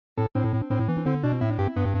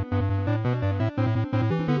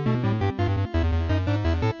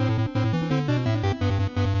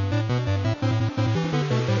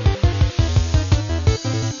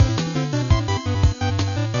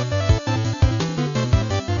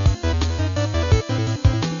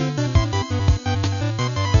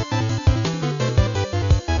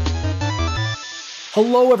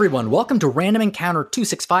Hello, everyone. Welcome to Random Encounter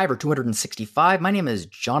 265 or 265. My name is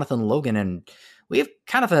Jonathan Logan, and we have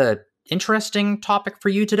kind of an interesting topic for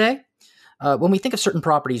you today. When we think of certain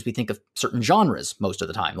properties, we think of certain genres most of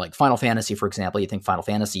the time. Like Final Fantasy, for example, you think Final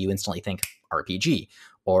Fantasy, you instantly think RPG.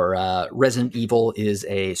 Or Resident Evil is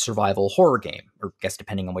a survival horror game. Or I guess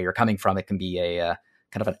depending on where you're coming from, it can be a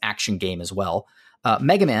kind of an action game as well.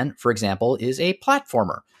 Mega Man, for example, is a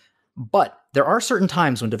platformer. But there are certain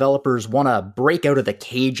times when developers want to break out of the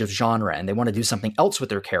cage of genre and they want to do something else with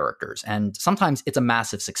their characters. And sometimes it's a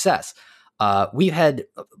massive success. We've had,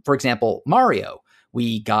 for example, Mario.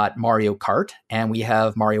 We got Mario Kart and we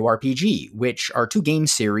have Mario RPG, which are two game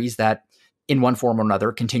series that in one form or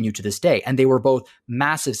another continue to this day. And they were both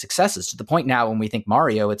massive successes to the point now when we think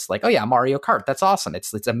Mario, it's like, oh yeah, Mario Kart, that's awesome.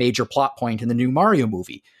 It's a major plot point in the new Mario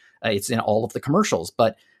movie. It's in all of the commercials.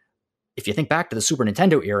 But if you think back to the Super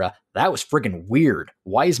Nintendo era, that was friggin' weird.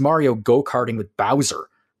 Why is Mario go-karting with Bowser?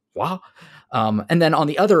 Wow. And then on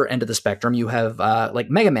the other end of the spectrum, you have like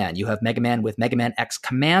Mega Man. You have Mega Man with Mega Man X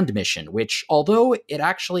Command Mission, which although it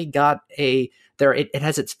actually got it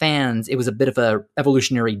has its fans, it was a bit of a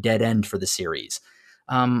evolutionary dead end for the series.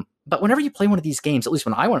 But whenever you play one of these games, at least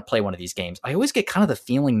when I want to play one of these games, I always get kind of the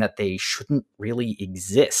feeling that they shouldn't really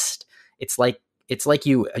exist. It's like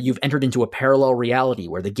you've entered into a parallel reality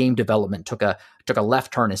where the game development took a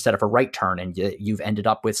left turn instead of a right turn, and you've ended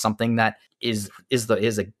up with something that is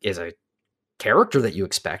a character that you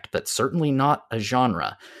expect, but certainly not a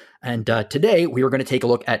genre. And today we are going to take a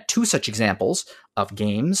look at two such examples of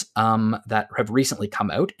games that have recently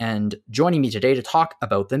come out. And joining me today to talk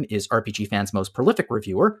about them is RPG Fan's most prolific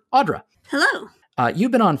reviewer, Audra. Hello.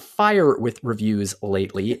 You've been on fire with reviews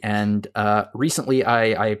lately, and recently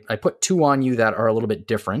I put two on you that are a little bit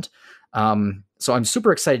different. So I'm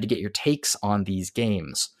super excited to get your takes on these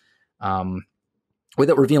games.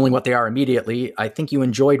 Without revealing what they are immediately, I think you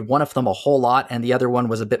enjoyed one of them a whole lot, and the other one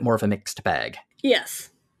was a bit more of a mixed bag.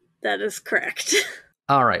 Yes, that is correct.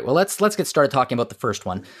 All right, well, let's get started talking about the first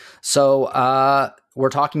one. So we're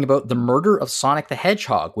talking about the murder of Sonic the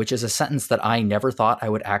Hedgehog, which is a sentence that I never thought I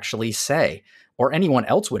would actually say, or anyone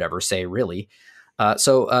else would ever say, really.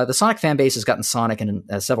 So the Sonic fan base has gotten Sonic in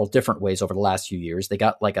several different ways over the last few years. They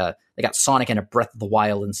got Sonic in a Breath of the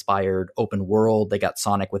Wild inspired open world. They got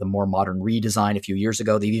Sonic with a more modern redesign a few years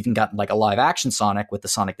ago. They've even gotten like a live action Sonic with the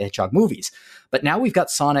Sonic the Hedgehog movies. But now we've got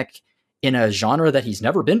Sonic in a genre that he's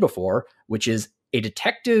never been before, which is a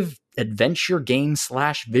detective adventure game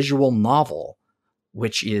 / visual novel,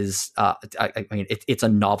 which is, it's a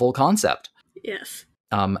novel concept. Yes.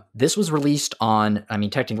 This was released on,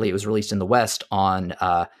 technically it was released in the West on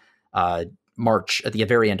March, at the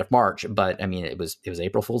very end of March, but it was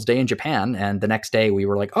April Fool's Day in Japan, and the next day we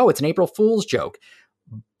were like, oh, it's an April Fool's joke.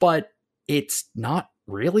 But it's not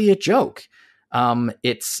really a joke.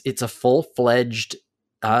 It's a full-fledged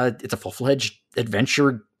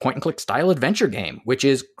adventure, point-and-click style adventure game, which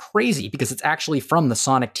is crazy because it's actually from the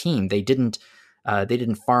Sonic team. They didn't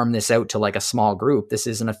farm this out to like a small group. This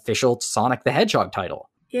is an official Sonic the Hedgehog title.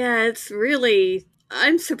 Yeah,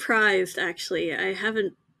 I'm surprised, actually. I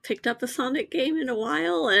haven't picked up a Sonic game in a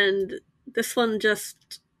while, and this one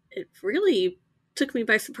it really took me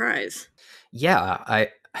by surprise. Yeah,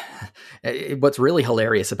 what's really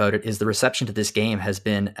hilarious about it is the reception to this game has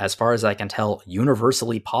been, as far as I can tell,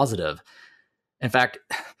 universally positive. In fact,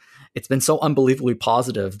 it's been so unbelievably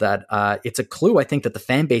positive that it's a clue, I think, that the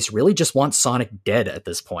fan base really just wants Sonic dead at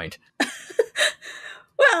this point.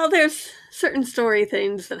 Well, there's certain story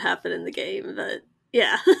things that happen in the game, but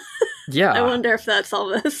yeah. Yeah. I wonder if that's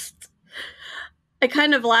almost... I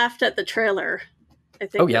kind of laughed at the trailer, I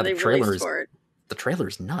think. Oh, yeah, the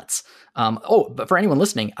trailer's nuts. But for anyone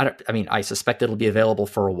listening, I suspect it'll be available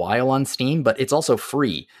for a while on Steam, but it's also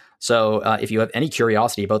free. So if you have any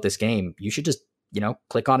curiosity about this game, you should just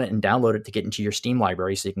click on it and download it to get into your Steam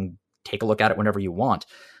library so you can take a look at it whenever you want.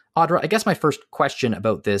 Audra, I guess my first question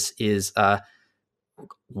about this is,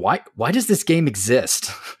 why does this game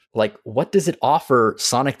exist? Like, what does it offer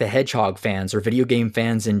Sonic the Hedgehog fans or video game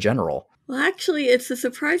fans in general? Well, actually, I'd say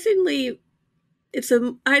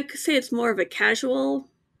it's more of a casual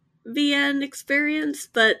VN experience,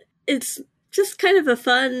 but it's just kind of a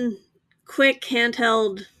fun, quick,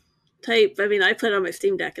 handheld type. I put it on my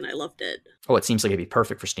Steam Deck and I loved it. Oh, it seems like it'd be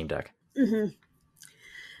perfect for Steam Deck. Mm-hmm.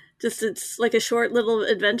 It's like a short little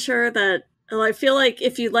adventure that, I feel like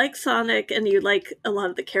if you like Sonic and you like a lot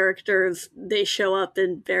of the characters, they show up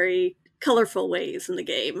in very colorful ways in the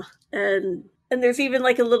game. And there's even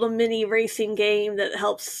like a little mini racing game that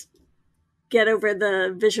helps get over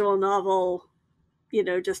the visual novel,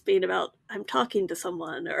 just being about, I'm talking to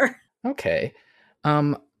someone or... Okay.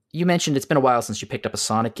 you mentioned it's been a while since you picked up a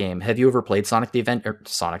Sonic game. Have you ever played Sonic the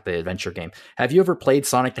Adventure game? Have you ever played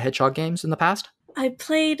Sonic the Hedgehog games in the past? I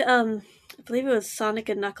played, I believe it was Sonic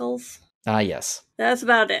and Knuckles. Ah, yes. That's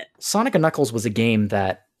about it. Sonic and Knuckles was a game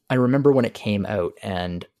that I remember when it came out,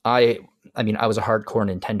 and I mean, I was a hardcore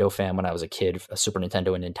Nintendo fan when I was a kid, a Super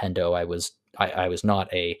Nintendo and Nintendo. I was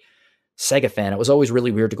not a Sega fan. It was always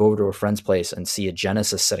really weird to go over to a friend's place and see a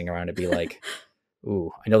Genesis sitting around and be like,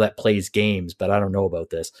 ooh, I know that plays games, but I don't know about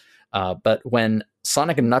this. But when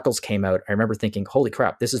Sonic and Knuckles came out, I remember thinking, holy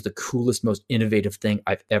crap, this is the coolest, most innovative thing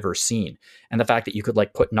I've ever seen. And the fact that you could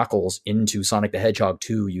like put Knuckles into Sonic the Hedgehog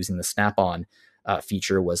 2 using the snap-on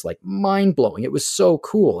feature was like mind-blowing. It was so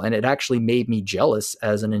cool. And it actually made me jealous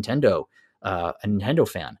as a Nintendo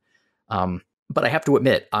fan. But I have to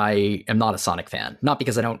admit, I am not a Sonic fan. Not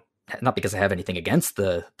because I have anything against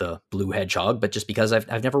the Blue Hedgehog, but just because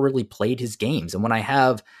I've never really played his games. And when I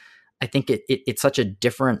have, I think it's such a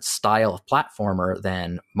different style of platformer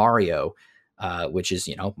than Mario, which is,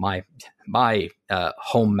 my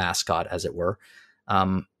home mascot, as it were.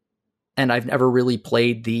 And I've never really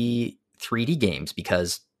played the 3D games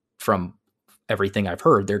because from everything I've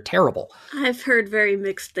heard, they're terrible. I've heard very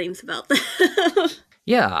mixed things about them.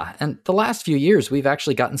 Yeah, and the last few years, we've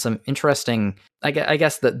actually gotten some interesting, I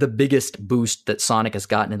guess the biggest boost that Sonic has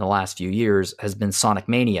gotten in the last few years has been Sonic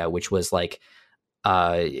Mania, which was like,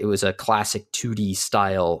 it was a classic 2D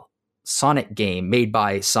style Sonic game made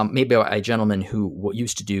by a gentleman who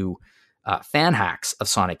used to do fan hacks of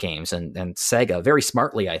Sonic games, and Sega, very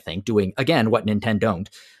smartly, I think, doing, again, what Nintendo don't,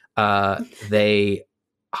 they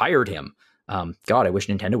hired him. God, I wish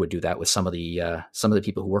Nintendo would do that with some of the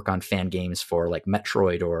people who work on fan games for like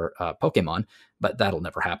Metroid or Pokemon, but that'll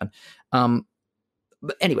never happen.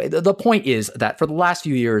 But anyway, the point is that for the last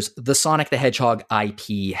few years, the Sonic the Hedgehog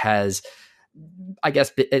IP has, I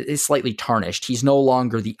guess, is slightly tarnished. He's no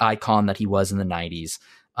longer the icon that he was in the 90s.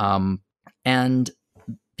 And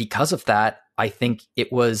because of that, I think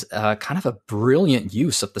it was kind of a brilliant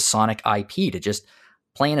use of the Sonic IP to just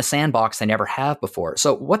play in a sandbox they never have before.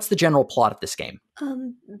 So what's the general plot of this game?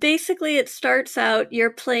 Basically, it starts out, you're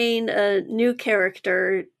playing a new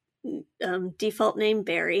character, default name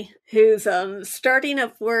Barry, who's starting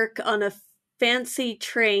up work on a fancy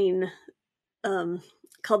train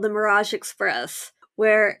called the Mirage Express,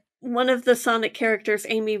 where one of the Sonic characters,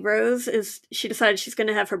 Amy Rose, she decided she's going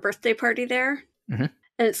to have her birthday party there. Mm-hmm.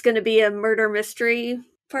 And it's going to be a murder mystery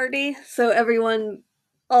party. So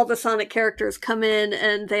all the Sonic characters come in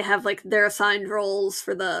and they have like their assigned roles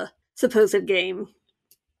for the supposed game.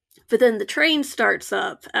 But then the train starts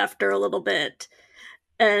up after a little bit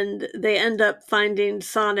and they end up finding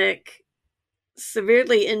Sonic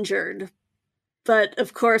severely injured. But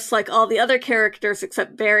of course, like all the other characters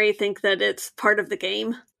except Barry think that it's part of the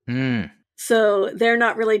game. Mm. So they're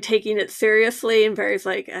not really taking it seriously. And Barry's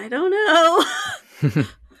like, I don't know.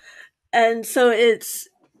 And so it's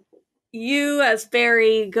you as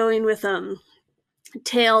Barry going with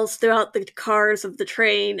Tails throughout the cars of the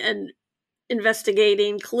train and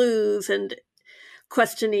investigating clues and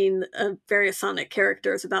questioning various Sonic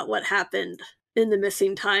characters about what happened in the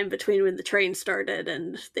missing time between when the train started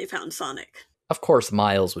and they found Sonic. Of course,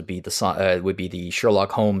 Miles would be the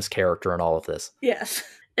Sherlock Holmes character in all of this. Yes,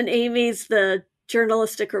 and Amy's the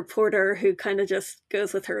journalistic reporter who kind of just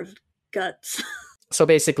goes with her guts. So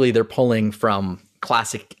basically, they're pulling from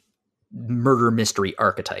classic murder mystery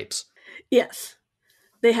archetypes. Yes.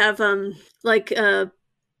 They have the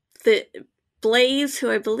Blaze,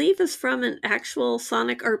 who I believe is from an actual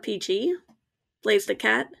Sonic RPG, Blaze the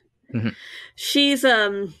cat. Mm-hmm. She's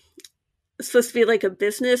supposed to be like a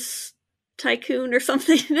business tycoon or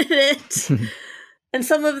something in it. And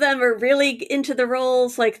some of them are really into the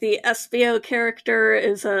roles, like the SBO character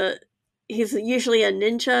he's usually a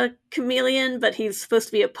ninja chameleon, but he's supposed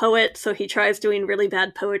to be a poet, so he tries doing really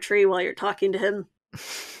bad poetry while you're talking to him.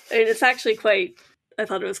 I mean, I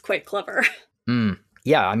thought it was quite clever.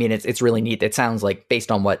 Yeah, I mean, it's really neat. It sounds like, based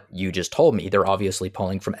on what you just told me, they're obviously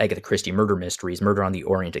pulling from Agatha Christie murder mysteries, Murder on the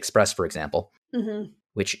Orient Express, for example,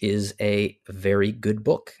 which is a very good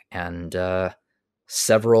book, and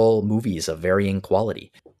several movies of varying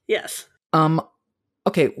quality. Yes.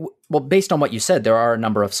 Okay, well, based on what you said, there are a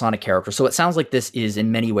number of Sonic characters, so it sounds like this is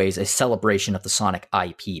in many ways a celebration of the Sonic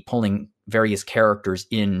IP, pulling various characters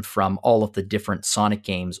in from all of the different Sonic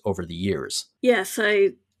games over the years. Yes,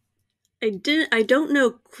 I don't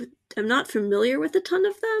know, I'm not familiar with a ton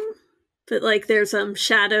of them, but like there's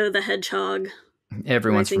Shadow the Hedgehog.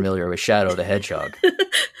 Everyone's familiar with Shadow the Hedgehog.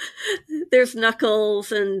 There's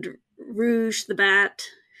Knuckles and Rouge the Bat,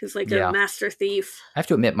 who's like a Yeah. master thief. I have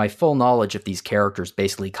to admit, my full knowledge of these characters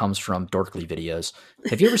basically comes from Dorkly videos.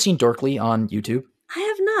 Have you ever seen Dorkly on YouTube? I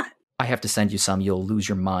have not. I have to send you some. You'll lose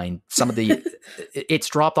your mind. Some of the, it's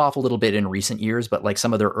dropped off a little bit in recent years, but like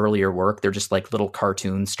some of their earlier work, they're just like little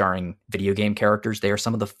cartoons starring video game characters. They are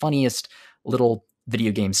some of the funniest little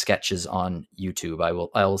video game sketches on YouTube. I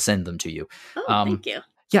will send them to you. Oh, thank you.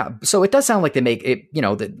 Yeah, so it does sound like they make it,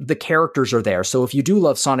 the characters are there. So if you do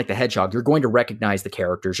love Sonic the Hedgehog, you're going to recognize the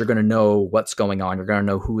characters. You're going to know what's going on. You're going to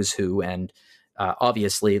know who is who. And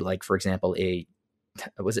obviously, like, for example,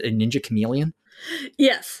 was it a Ninja Chameleon?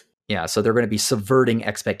 Yes. Yeah, so they're going to be subverting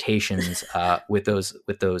expectations with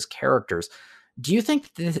those characters. Do you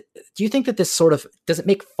think that this sort of, does it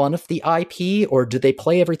make fun of the IP, or do they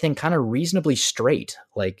play everything kind of reasonably straight?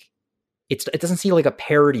 Like, it doesn't seem like a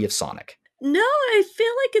parody of Sonic. No, I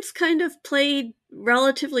feel like it's kind of played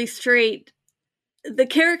relatively straight. The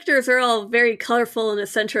characters are all very colorful and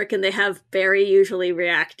eccentric, and they have Barry usually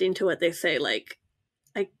reacting to what they say, like,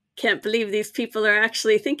 I can't believe these people are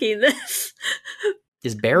actually thinking this.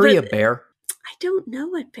 Is Barry a bear? I don't know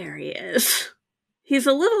what Barry is. He's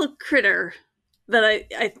a little critter, but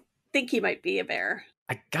I think he might be a bear.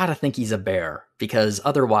 I gotta think he's a bear, because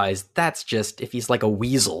otherwise, that's just, if he's like a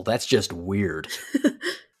weasel, that's just weird.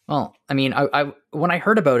 Well, I mean, I when I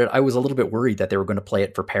heard about it, I was a little bit worried that they were going to play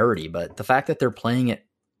it for parody, but the fact that they're playing it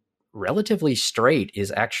relatively straight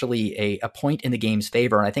is actually a point in the game's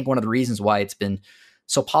favor, and I think one of the reasons why it's been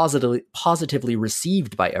so positively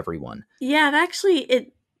received by everyone. Yeah,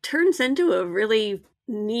 it turns into a really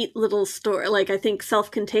neat little story, like, I think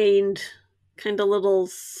self-contained kind of little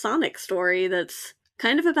Sonic story that's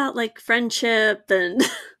kind of about like friendship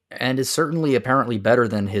and is certainly apparently better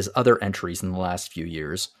than his other entries in the last few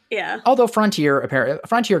years. Yeah. Although Frontier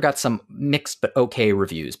got some mixed but okay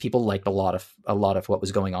reviews. People liked a lot of what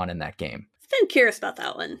was going on in that game. I'm curious about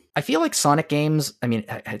that one. I feel like Sonic games, I mean,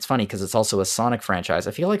 it's funny because it's also a Sonic franchise.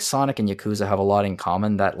 I feel like Sonic and Yakuza have a lot in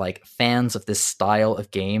common, that like fans of this style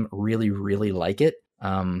of game really, really like it.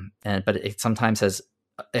 But it sometimes has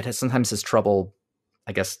trouble,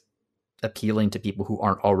 I guess, appealing to people who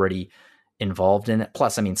aren't already involved in it.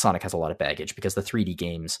 Plus, I mean, Sonic has a lot of baggage because the 3D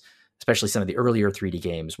games, especially some of the earlier 3D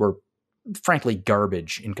games, were frankly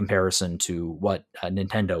garbage in comparison to what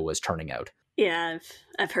Nintendo was turning out. Yeah,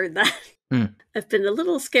 I've heard that. I've been a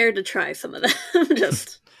little scared to try some of them.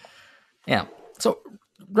 Just yeah. So,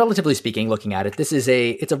 relatively speaking, looking at it,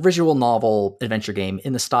 it's a visual novel adventure game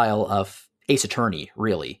in the style of Ace Attorney.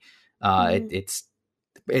 Really, it's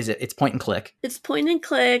point and click. It's point and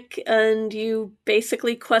click, and you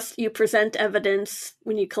basically you present evidence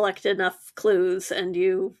when you collect enough clues, and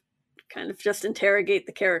you kind of just interrogate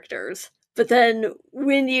the characters. But then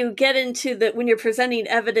when you get into when you're presenting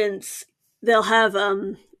evidence, they'll have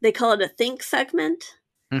they call it a think segment,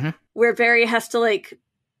 where Barry has to, like,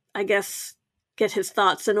 I guess, get his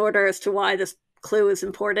thoughts in order as to why this clue is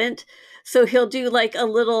important. So he'll do like a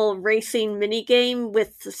little racing mini game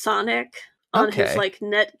with Sonic on his like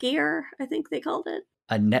Netgear, I think they called it.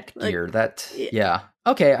 A Netgear, like, yeah.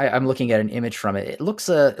 Okay, I'm looking at an image from it. It looks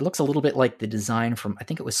a little bit like the design from, I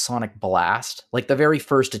think it was Sonic Blast, like the very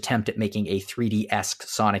first attempt at making a 3D-esque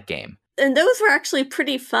Sonic game. And those were actually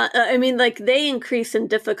pretty fun. I mean, like, they increase in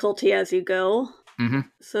difficulty as you go.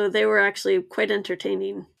 So they were actually quite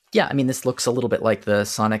entertaining. Yeah, I mean, this looks a little bit like the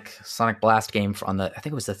Sonic Blast game on I think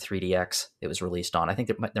it was the 3DX it was released on. I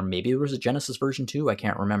think there maybe was a Genesis version too. I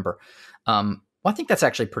can't remember. Well, I think that's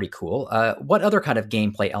actually pretty cool. What other kind of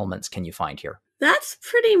gameplay elements can you find here? That's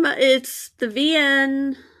pretty much, it's the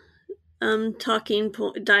VN talking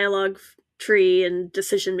dialogue tree and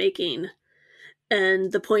decision making,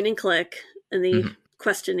 and the point and click, and the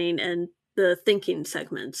questioning and the thinking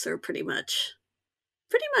segments are pretty much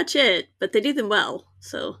it, but they do them well.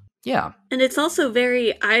 So yeah. And it's also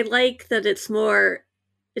I like that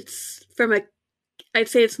I'd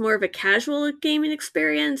say it's more of a casual gaming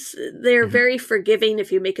experience. They're very forgiving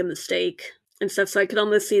if you make a mistake and stuff. So I could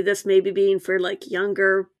almost see this maybe being for like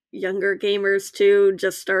younger gamers too,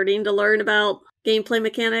 just starting to learn about gameplay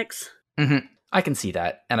mechanics. I can see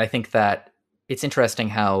that. And I think that it's interesting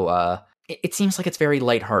how it seems like it's very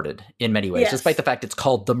lighthearted in many ways, despite the fact it's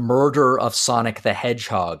called The Murder of Sonic the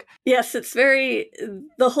Hedgehog. Yes, the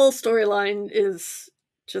whole storyline is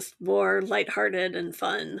just more lighthearted and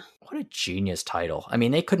fun. What a genius title. I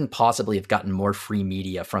mean, they couldn't possibly have gotten more free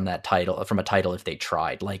media from a title if they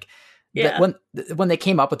tried. Like, when they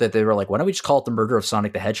came up with it, they were like, why don't we just call it The Murder of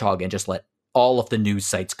Sonic the Hedgehog and just let all of the news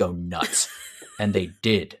sites go nuts? And they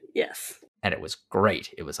did. Yes. And it was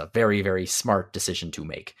great. It was a very, very smart decision to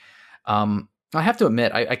make. I have to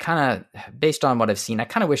admit, I kind of, based on what I've seen, I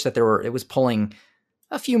kind of wish that it was pulling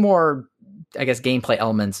a few more, I guess, gameplay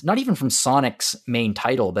elements, not even from Sonic's main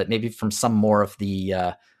title, but maybe from some more of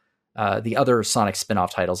the other Sonic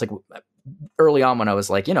spin-off titles. Like early on when I was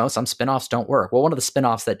like, some spin-offs don't work. Well, one of the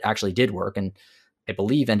spin-offs that actually did work, and I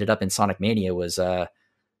believe ended up in Sonic Mania, was the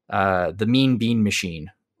Mean Bean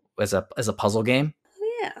Machine as a puzzle game.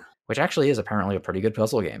 Yeah. Which actually is apparently a pretty good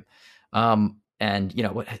puzzle game. And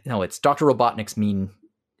it's Dr. Robotnik's Mean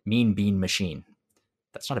Bean Machine.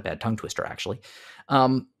 That's not a bad tongue twister, actually.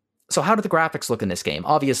 So how do the graphics look in this game?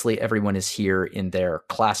 Obviously, everyone is here in their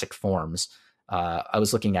classic forms. I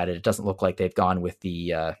was looking at it. It doesn't look like they've gone with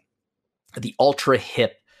the ultra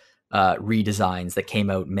hip redesigns that came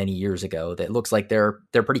out many years ago. That looks like they're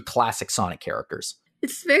pretty classic Sonic characters.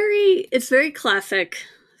 It's very classic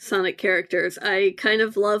Sonic characters. I kind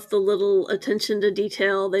of love the little attention to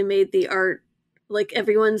detail. They made the art like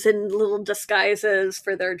everyone's in little disguises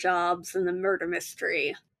for their jobs and the murder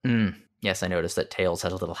mystery. Yes, I noticed that Tails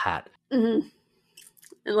has a little hat. Mm-hmm.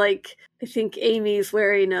 And like, I think Amy's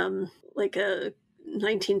wearing like a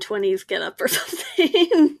 1920s getup or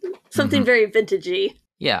something. Something very vintagey.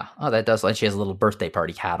 Yeah, that does. And she has a little birthday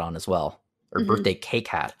party hat on as well. Or birthday cake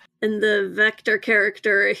hat. And the Vector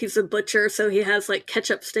character, he's a butcher, so he has like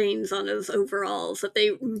ketchup stains on his overalls that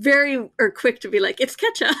they very are quick to be like, it's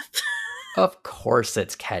ketchup. Of course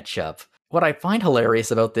it's ketchup. What I find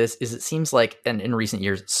hilarious about this is it seems like, and in recent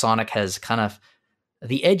years, Sonic has kind of,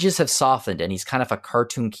 the edges have softened and he's kind of a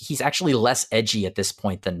cartoon. He's actually less edgy at this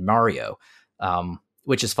point than Mario,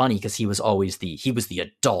 which is funny because he was always the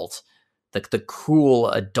adult, the cool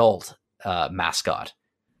adult mascot.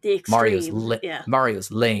 The extreme. Mario's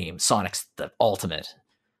lame. Sonic's the ultimate,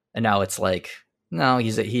 and now it's like, no,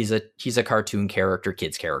 he's a cartoon character,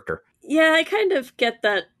 kids character. Yeah, I kind of get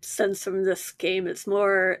that sense from this game. Even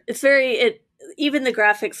the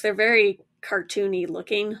graphics, they're very cartoony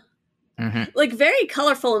looking, like very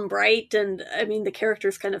colorful and bright, and I mean the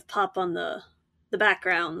characters kind of pop on the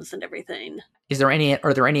backgrounds and everything.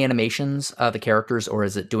 Are there any animations of the characters, or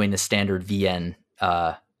is it doing the standard VN?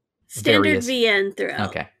 Standard VN throughout.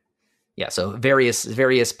 Okay. Yeah, so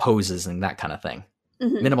various poses and that kind of thing.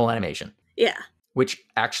 Minimal animation. Yeah. Which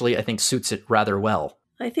actually I think suits it rather well.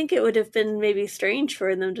 I think it would have been maybe strange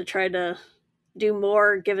for them to try to do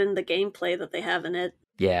more given the gameplay that they have in it.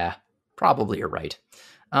 Yeah, probably you're right.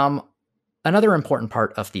 Another important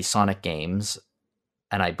part of the Sonic games,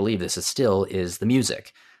 and I believe this is the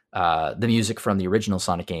music. The music from the original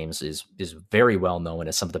Sonic games is very well known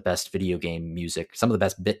as some of the best video game music, some of the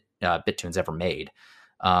best bit tunes ever made.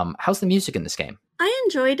 How's the music in this game? I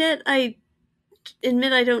enjoyed it. I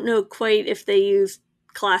admit I don't know quite if they used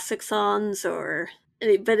classic songs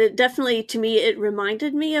but it definitely, to me, it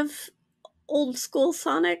reminded me of old school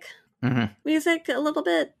Sonic music a little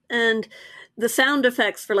bit. And the sound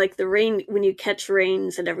effects for like the rain, when you catch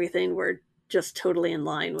rains and everything, were just totally in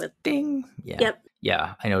line with ding. Yeah. Yep.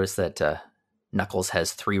 Yeah, I noticed that Knuckles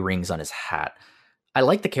has 3 rings on his hat. I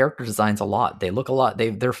like the character designs a lot. They look a lot.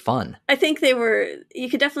 They're fun. I think you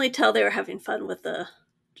could definitely tell they were having fun with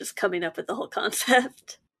just coming up with the whole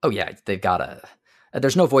concept. Oh yeah, they've got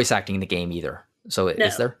there's no voice acting in the game either. So no.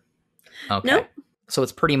 Is there? Okay. Nope. So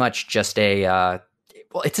it's pretty much just it's a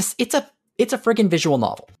friggin' visual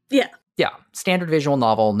novel. Yeah. Yeah, standard visual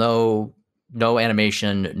novel, no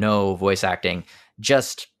animation, no voice acting,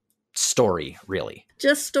 just story, really.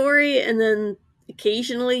 Just story, and then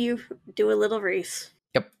occasionally you do a little race.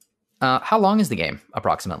 Yep. How long is the game,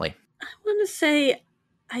 approximately? I want to say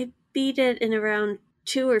I beat it in around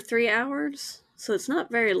 2 or 3 hours, so it's not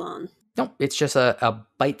very long. No, it's just a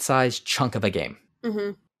bite-sized chunk of a game.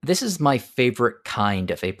 This is my favorite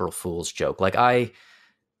kind of April Fool's joke. Like,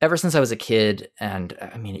 ever since I was a kid, and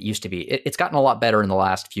I mean, it used to be, it's gotten a lot better in the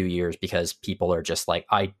last few years because people are just like,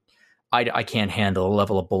 I can't handle the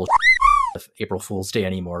level of bullshit of April Fool's Day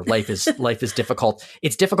anymore. Life is difficult.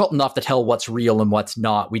 It's difficult enough to tell what's real and what's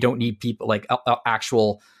not. We don't need people like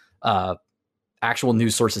actual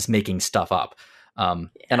news sources making stuff up. And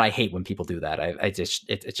I hate when people do that.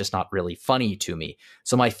 It's just not really funny to me.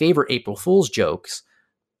 So my favorite April Fool's jokes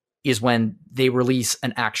is when they release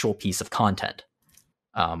an actual piece of content,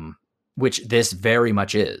 which this very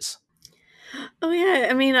much is. Oh yeah,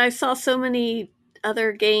 I mean, I saw so many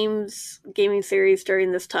other gaming series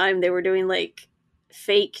during this time. They were doing like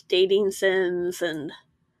fake dating sims and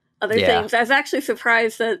other things. I was actually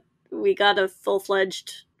surprised that we got a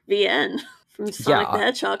full-fledged VN from Sonic the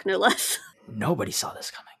Hedgehog, no less. Nobody saw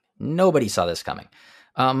this coming.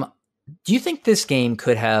 Do you think this game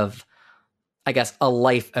could have, I guess, a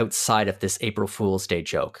life outside of this April Fool's Day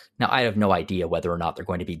joke? Now, I have no idea whether or not they're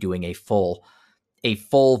going to be doing a full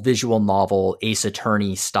visual novel, Ace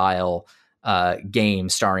Attorney style game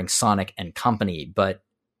starring Sonic and company. But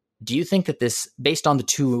do you think that this, based on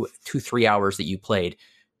the 3 hours that you played,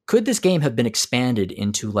 could this game have been expanded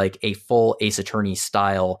into like a full Ace Attorney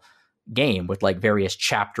style game with like various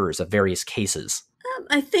chapters of various cases?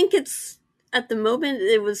 I think it's, at the moment,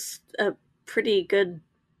 it was a pretty good,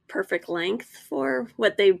 perfect length for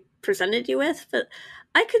what they presented you with, but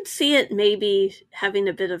I could see it maybe having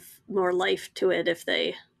a bit of more life to it if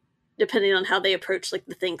they, depending on how they approach like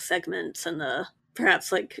the think segments and the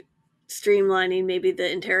perhaps like streamlining maybe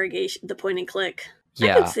the interrogation, the point and click.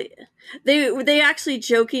 Yeah. I could see it. They actually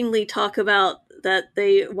jokingly talk about that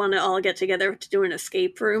they want to all get together to do an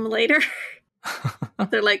escape room later.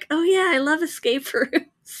 They're like, oh yeah, I love escape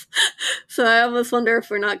rooms. So I almost wonder if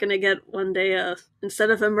we're not going to get one day, instead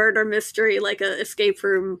of a murder mystery, like a escape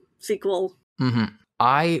room sequel. Mm-hmm.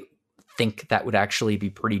 I think that would actually be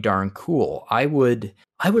pretty darn cool. I would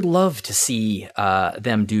love to see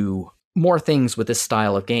them do more things with this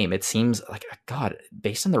style of game. It seems like, God,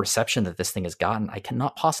 based on the reception that this thing has gotten, I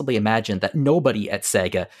cannot possibly imagine that nobody at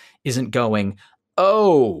Sega isn't going,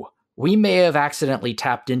 oh, we may have accidentally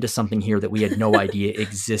tapped into something here that we had no idea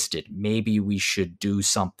existed. Maybe we should do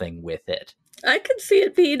something with it. I could see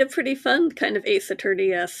it being a pretty fun kind of Ace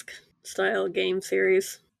Attorney-esque style game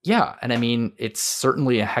series. Yeah, and I mean, it's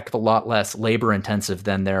certainly a heck of a lot less labor-intensive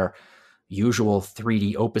than their usual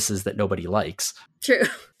 3D opuses that nobody likes. True.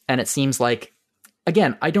 And it seems like,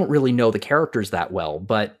 again, I don't really know the characters that well,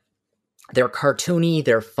 but they're cartoony,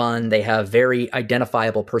 they're fun, they have very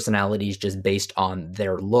identifiable personalities just based on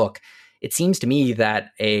their look. It seems to me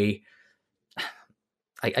that I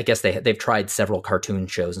guess they've tried several cartoon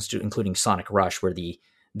shows, including Sonic Rush, where the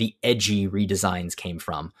edgy redesigns came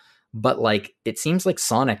from. But like, it seems like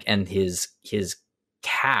Sonic and his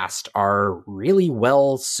cast are really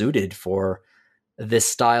well suited for this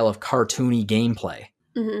style of cartoony gameplay.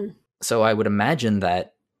 Mm-hmm. So I would imagine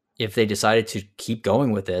that if they decided to keep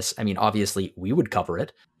going with this, I mean, obviously we would cover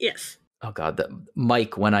it. Yes. Oh God,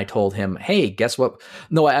 Mike, when I told him, hey, guess what?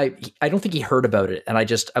 No, I don't think he heard about it. And I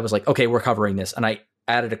was like, okay, we're covering this. And I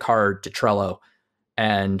added a card to Trello,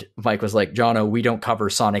 and Mike was like, Jono, we don't cover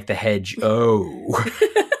Sonic the Hedge. Oh,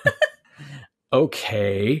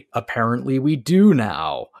 okay. Apparently we do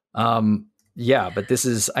now. Yeah, but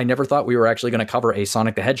I never thought we were actually going to cover a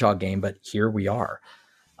Sonic the Hedgehog game, but here we are.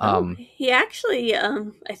 He actually,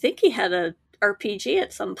 I think he had a RPG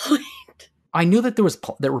at some point. I knew that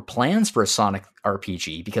there were plans for a Sonic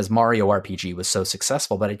RPG because Mario RPG was so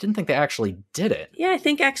successful, but I didn't think they actually did it. Yeah, I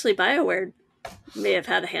think actually BioWare may have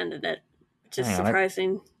had a hand in it, which is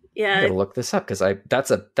surprising. Yeah, I gotta look this up because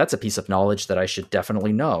that's a piece of knowledge that I should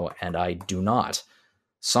definitely know, and I do not.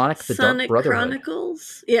 Sonic the Dark Brotherhood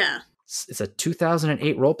Chronicles. Yeah, it's a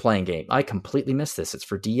 2008 role-playing game. I completely missed this. It's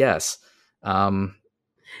for DS. What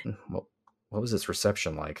was its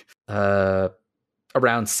reception like? Around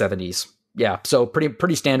 70s. Yeah, so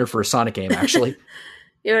pretty standard for a Sonic game, actually.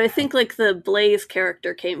 I think like the Blaze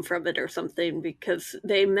character came from it or something, because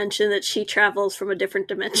they mention that she travels from a different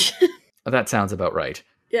dimension. That sounds about right.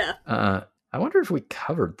 Yeah. I wonder if we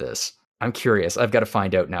covered this. I'm curious. I've got to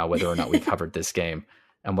find out now whether or not we covered this game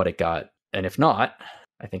and what it got. And if not,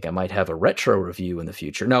 I think I might have a retro review in the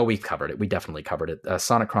future. No, we've covered it. We definitely covered it.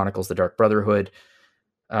 Sonic Chronicles: The Dark Brotherhood.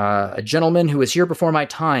 A gentleman who was here before my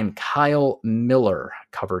time, Kyle Miller,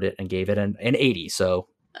 covered it and gave it an 80. So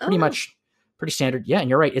pretty standard. Yeah, and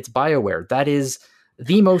you're right. It's BioWare. That is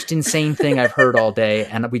the most insane thing I've heard all day.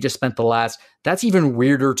 And we just spent that's even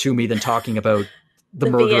weirder to me than talking about the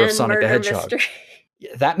murder of Sonic the Hedgehog. Mystery.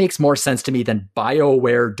 That makes more sense to me than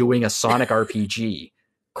BioWare doing a Sonic RPG.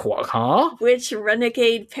 Huh? Which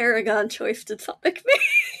renegade Paragon choice did Sonic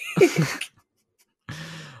make?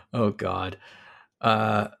 Oh, God.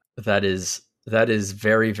 That is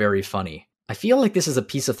very, very funny. I feel like this is a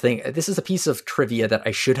piece of trivia that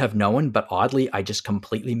I should have known, but oddly, I just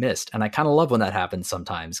completely missed. And I kind of love when that happens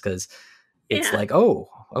sometimes, because it's like, oh,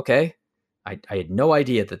 okay. I had no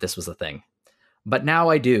idea that this was a thing, but now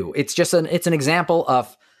I do. It's just an example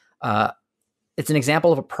of a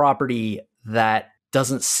property that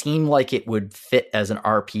doesn't seem like it would fit as an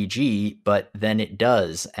RPG, but then it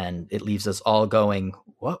does. And it leaves us all going,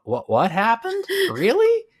 what happened?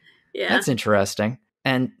 Really? Yeah. That's interesting.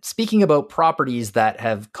 And speaking about properties that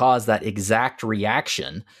have caused that exact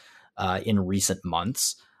reaction in recent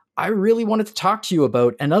months, I really wanted to talk to you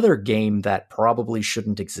about another game that probably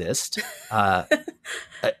shouldn't exist.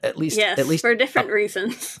 At least for different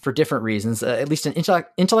reasons. For different reasons. At least an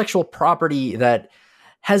intellectual property that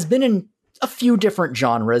has been in a few different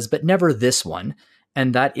genres, but never this one.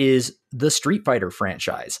 And that is the Street Fighter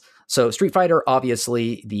franchise. So Street Fighter,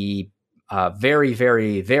 obviously the very,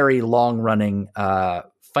 very, very long-running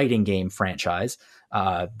fighting game franchise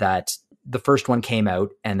that the first one came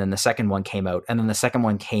out, and then the second one came out, and then the second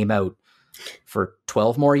one came out for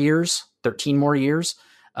 12 more years, 13 more years.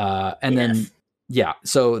 And then, yeah,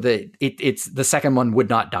 so it's the second one would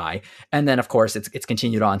not die. And then, of course, it's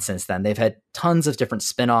continued on since then. They've had tons of different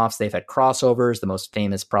spin-offs. They've had crossovers, the most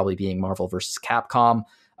famous probably being Marvel versus Capcom,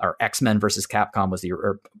 or X-Men versus Capcom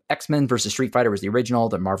or X-Men versus Street Fighter was the original,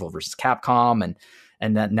 the Marvel versus Capcom.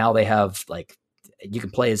 And then now they have, like, you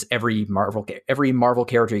can play as every Marvel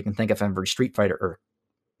character you can think of, every Street Fighter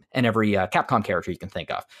and every Capcom character you can think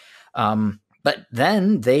of. But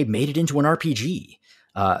then they made it into an RPG,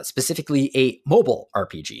 specifically a mobile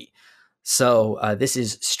RPG. So this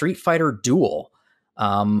is Street Fighter Duel.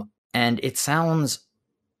 And it sounds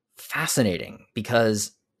fascinating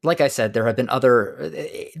because, like I said, there have been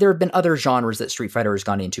other genres that Street Fighter has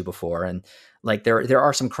gone into before. And like there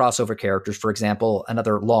are some crossover characters. For example,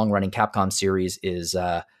 another long-running Capcom series is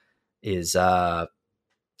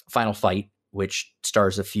Final Fight, which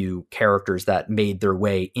stars a few characters that made their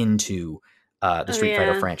way into the Street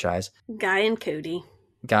Fighter franchise. Guy and Cody.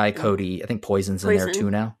 Cody. I think Poison's in there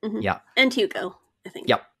too now. Mm-hmm. Yeah. And Hugo, I think.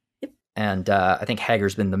 Yep. And I think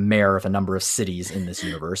Hager's been the mayor of a number of cities in this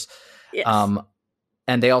universe. Yes.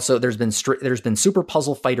 And they also, there's been Super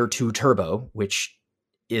Puzzle Fighter 2 Turbo, which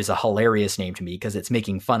is a hilarious name to me because it's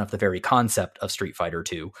making fun of the very concept of Street Fighter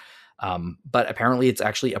 2. But apparently it's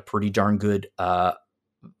actually a pretty darn good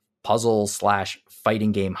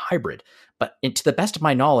puzzle/fighting game hybrid. But to the best of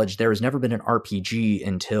my knowledge, there has never been an RPG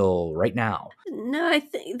until right now. No, I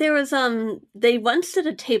think there was, they once did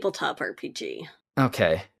a tabletop RPG.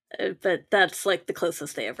 Okay. But that's like the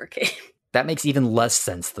closest they ever came. That makes even less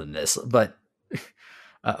sense than this, but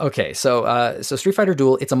okay. So Street Fighter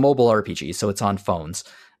Duel, it's a mobile RPG, so it's on phones.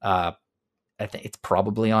 I think it's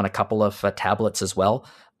probably on a couple of tablets as well.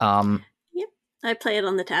 Yep, I play it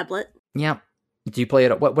on the tablet. Yeah. Do you play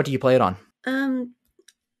it? What do you play it on?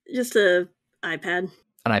 Just a iPad.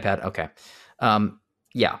 An iPad. Okay.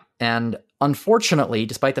 Yeah. And unfortunately,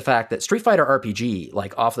 despite the fact that Street Fighter RPG,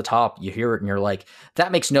 like off the top, you hear it and you're like,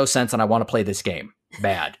 that makes no sense, and I want to play this game.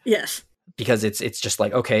 Bad. Yes. Because it's just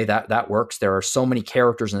like, okay, that works. There are so many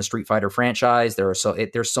characters in the Street Fighter franchise. There's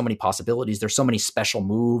so many possibilities. There's so many special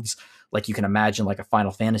moves. Like you can imagine like a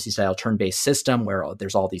Final Fantasy style turn-based system where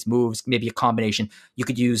there's all these moves. Maybe a combination. You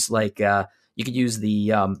could use like the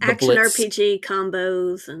action Blitz RPG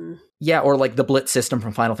combos and or like the Blitz system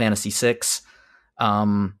from Final Fantasy VI.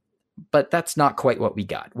 But that's not quite what we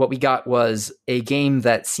got. What we got was a game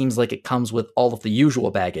that seems like it comes with all of the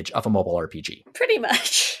usual baggage of a mobile RPG. Pretty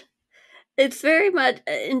much. It's very much,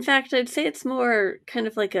 in fact, I'd say it's more kind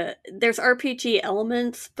of like there's RPG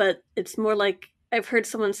elements, but it's more like, I've heard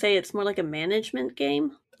someone say it's more like a management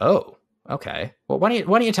game. Oh, okay. Well, why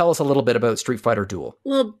don't you tell us a little bit about Street Fighter Duel?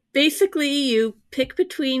 Well, basically you pick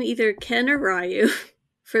between either Ken or Ryu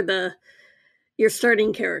for your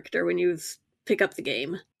starting character when you pick up the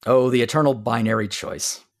game. Oh, the eternal binary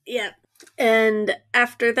choice. Yeah. And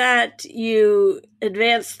after that, you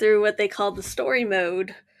advance through what they call the story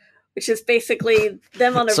mode, which is basically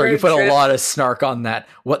them on a so road you put trip. A lot of snark on that.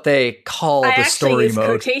 What they call the story mode. I actually use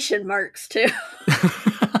quotation marks, too.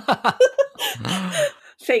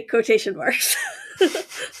 Fake quotation marks.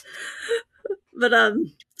 But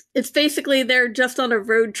it's basically they're just on a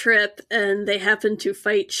road trip, and they happen to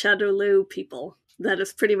fight Shadowloo people. That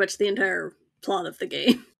is pretty much the entire plot of the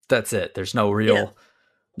game. That's it. There's no real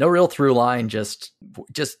through line, just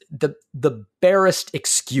the barest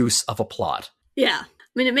excuse of a plot. Yeah.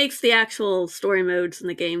 I mean, it makes the actual story modes in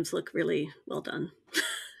the games look really well done.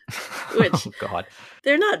 Which, oh, God.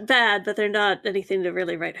 They're not bad, but they're not anything to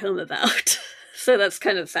really write home about. So that's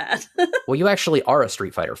kind of sad. Well, you actually are a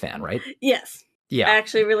Street Fighter fan, right? Yes. Yeah. I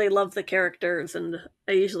actually really love the characters, and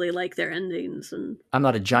I usually like their endings. And I'm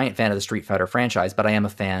not a giant fan of the Street Fighter franchise, but I am a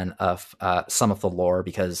fan of some of the lore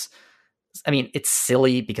because, I mean, it's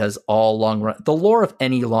silly because the lore of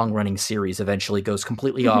any long-running series eventually goes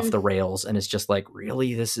completely off the rails, and it's just like,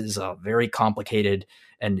 really, this is very complicated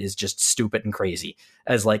and is just stupid and crazy.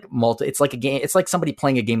 As like it's like a game. It's like somebody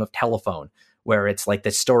playing a game of telephone where it's like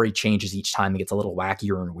the story changes each time. It gets a little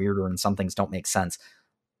wackier and weirder, and some things don't make sense.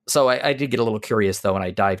 So I did get a little curious though, and I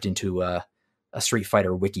dived into a Street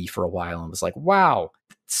Fighter wiki for a while and was like, wow,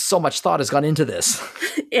 so much thought has gone into this.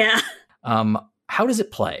 Yeah. How does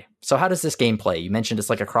it play? So how does this game play? You mentioned it's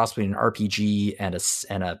like a cross between an RPG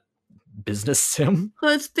and a business sim.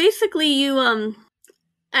 Well, it's basically you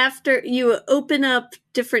after you open up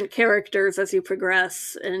different characters as you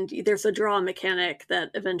progress, and there's a draw mechanic that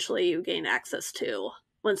eventually you gain access to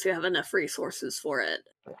once you have enough resources for it.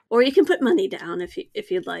 Or you can put money down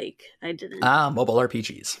if you'd like. I didn't. Mobile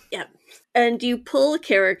RPGs. Yeah. And you pull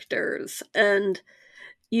characters, and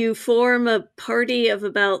you form a party of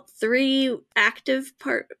about 3 active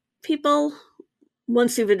people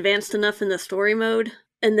once you've advanced enough in the story mode.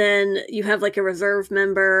 And then you have like a reserve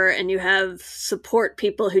member, and you have support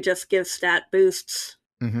people who just give stat boosts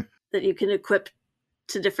that you can equip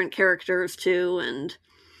to different characters too. And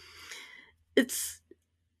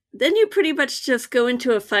then you pretty much just go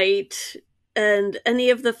into a fight, and any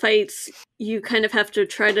of the fights you kind of have to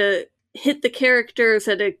try to hit the characters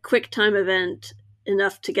at a quick time event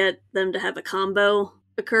enough to get them to have a combo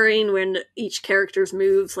occurring when each character's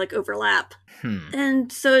moves like overlap.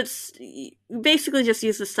 And so it's basically just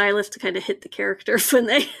use the stylus to kind of hit the characters when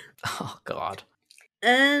they... Oh, God.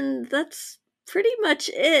 And that's pretty much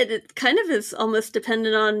it. It kind of is almost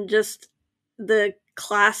dependent on just the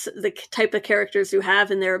class, the type of characters you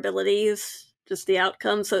have and their abilities, just the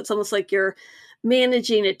outcome. So it's almost like you're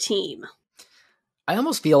managing a team. I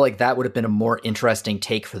almost feel like that would have been a more interesting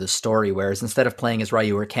take for the story, whereas instead of playing as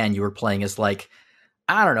Ryu or Ken, you were playing as like,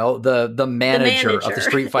 I don't know, the manager of the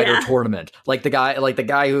Street Fighter tournament, like the guy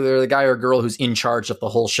or girl who's in charge of the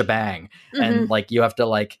whole shebang, and like you have to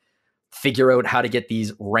like figure out how to get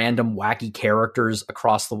these random wacky characters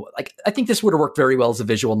across the... Like, I think this would have worked very well as a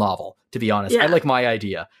visual novel, to be honest. I like my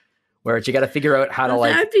idea, where you got to figure out how to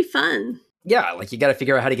like... That would be fun. Yeah, like you got to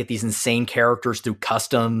figure out how to get these insane characters through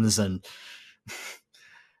customs and...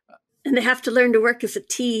 And they have to learn to work as a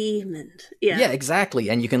team, and yeah, exactly.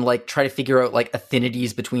 And you can like try to figure out like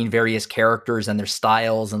affinities between various characters and their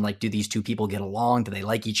styles, and like, do these two people get along? Do they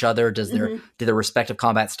like each other? Do their respective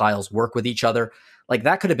combat styles work with each other? Like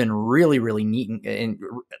that could have been really, really neat, and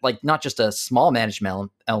like not just a small management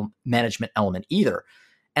element either.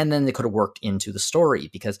 And then they could have worked into the story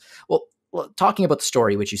because, well, talking about the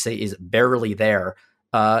story, which you say is barely there.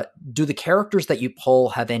 Do the characters that you pull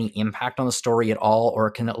have any impact on the story at all,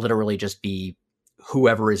 or can it literally just be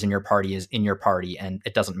whoever is in your party and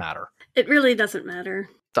it doesn't matter? It really doesn't matter.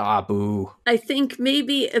 Ah, boo. I think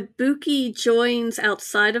maybe Ibuki joins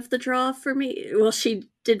outside of the draw for me. Well, she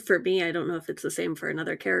did for me. I don't know if it's the same for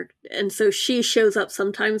another character. And so she shows up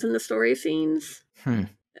sometimes in the story scenes,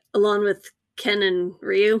 along with Ken and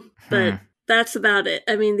Ryu. But that's about it.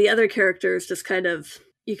 I mean, the other characters just kind of...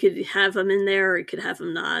 You could have them in there, or you could have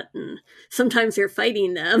them not. And sometimes you're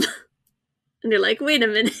fighting them. And you're like, wait a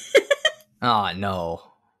minute. Oh, no.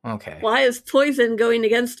 Okay. Why is Poison going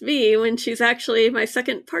against me when she's actually my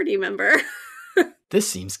second party member? This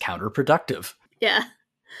seems counterproductive. Yeah.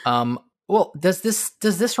 Well, does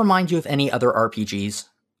this remind you of any other RPGs?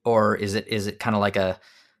 Or is it kind of like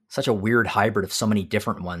such a weird hybrid of so many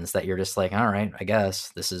different ones that you're just like, all right, I guess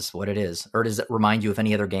this is what it is? Or does it remind you of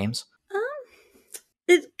any other games?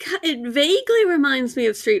 It vaguely reminds me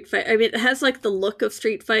of Street Fighter. I mean, it has like the look of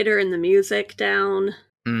Street Fighter and the music down.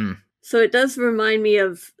 So it does remind me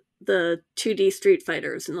of the 2D Street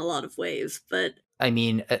Fighters in a lot of ways, but... I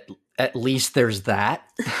mean, at least there's that.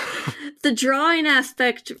 The drawing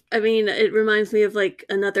aspect, I mean, it reminds me of like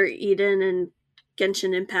another Eden and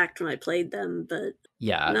Genshin Impact when I played them, but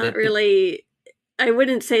not really... I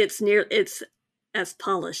wouldn't say it's as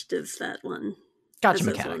polished as that one. Gotcha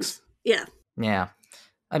mechanics. Yeah. Yeah.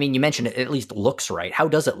 I mean, you mentioned it at least looks right. How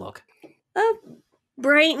does it look?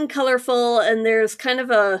 Bright and colorful, and there's kind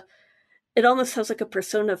of it almost has like a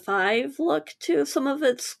Persona 5 look to some of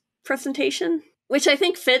its presentation, which I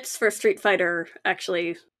think fits for Street Fighter,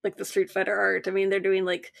 actually, like the Street Fighter art. I mean, they're doing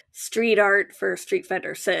like street art for Street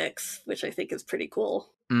Fighter 6, which I think is pretty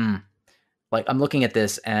cool. Like, I'm looking at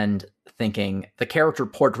this and thinking the character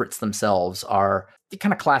portraits themselves are the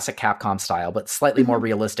kind of classic Capcom style, but slightly more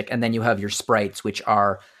realistic. And then you have your sprites, which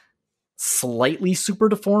are slightly super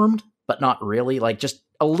deformed, but not really, like just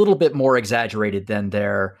a little bit more exaggerated than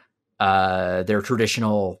their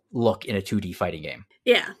traditional look in a 2D fighting game.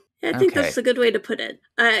 Yeah, I think that's a good way to put it.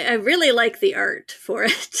 I really like the art for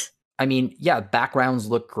it. I mean, yeah, backgrounds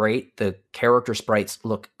look great. The character sprites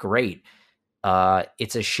look great.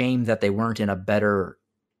 It's a shame that they weren't in a better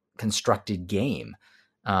constructed game.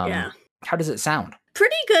 How does it sound?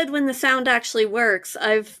 Pretty good when the sound actually works.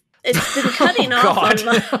 It's been cutting off on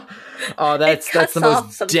my... Oh, that's the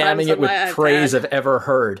most damning it with praise I've ever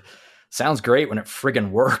heard. Sounds great when it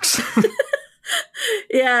friggin' works.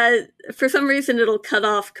 Yeah, for some reason it'll cut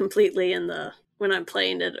off completely when I'm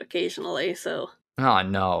playing it occasionally, so... Oh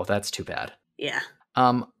no, that's too bad. Yeah.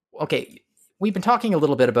 Okay, we've been talking a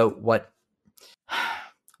little bit about what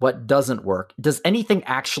doesn't work. Does anything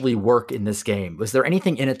actually work in this game? Was there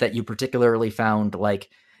anything in it that you particularly found, like,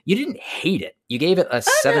 you didn't hate it? You gave it a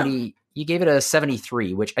 70... you gave it a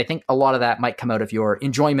 73, which I think a lot of that might come out of your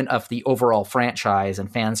enjoyment of the overall franchise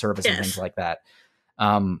and fan service and things like that.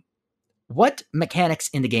 What mechanics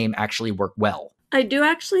in the game actually work well? I do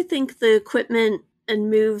actually think the equipment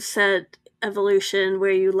and moveset evolution,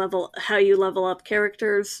 how you level up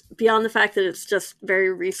characters, beyond the fact that it's just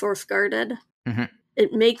very resource guarded,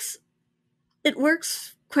 it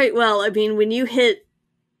works quite well. I mean, when you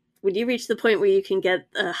reach the point where you can get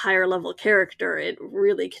a higher level character, it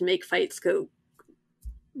really can make fights go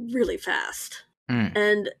really fast.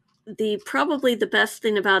 And probably the best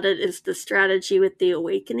thing about it is the strategy with the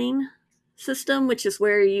awakening system, which is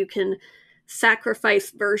where you can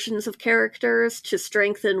sacrifice versions of characters to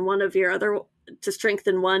strengthen one overall.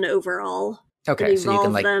 Okay, and so you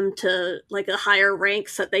can them to like a higher rank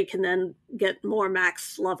so that they can then get more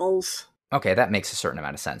max levels. Okay, that makes a certain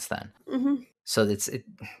amount of sense then. So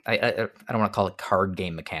I don't want to call it card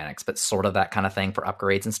game mechanics, but sort of that kind of thing for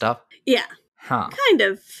upgrades and stuff. Yeah. Huh. Kind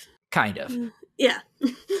of. Yeah.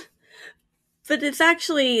 But it's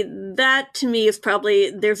actually, that to me is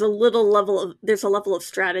probably, there's a level of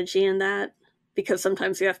strategy in that, because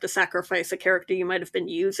sometimes you have to sacrifice a character you might have been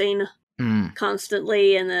using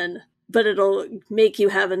constantly, but it'll make you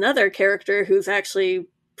have another character who's actually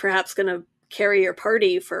perhaps going to carry your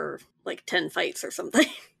party for like 10 fights or something.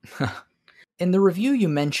 In the review, you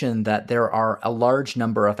mentioned that there are a large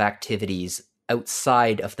number of activities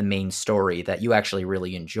outside of the main story that you actually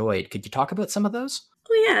really enjoyed. Could you talk about some of those?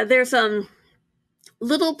 Oh yeah, there's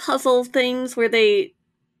little puzzle things where they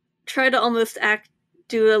try to almost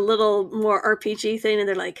do a little more RPG thing, and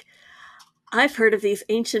they're like, I've heard of these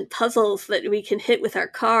ancient puzzles that we can hit with our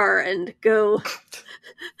car and go,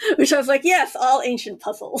 which I was like, yes, all ancient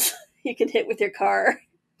puzzles you can hit with your car.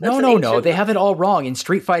 No, they have it all wrong. In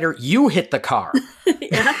Street Fighter, you hit the car.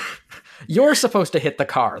 Yeah. You're supposed to hit the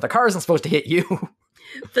car. The car isn't supposed to hit you.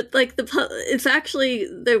 But like it's actually,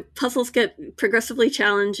 the puzzles get progressively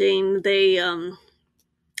challenging. They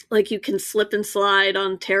like you can slip and slide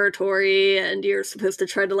on territory, and you're supposed to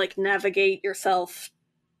try to like navigate yourself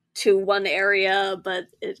to one area, but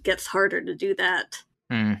it gets harder to do that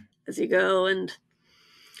as you go. And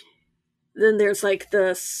then there's like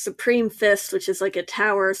the Supreme Fist, which is like a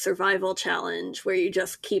tower survival challenge where you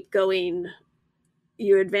just keep going.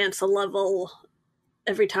 You advance a level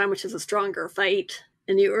every time, which is a stronger fight,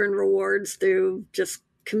 and you earn rewards through just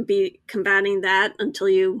combating that until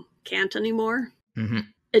you can't anymore.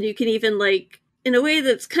 And you can even, like, in a way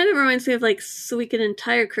that's kind of reminds me of like Suikoden and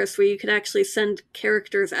Tire Chris, where you can actually send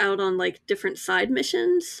characters out on like different side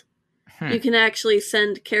missions. You can actually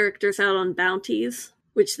send characters out on bounties,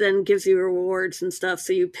 which then gives you rewards and stuff.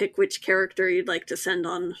 So you pick which character you'd like to send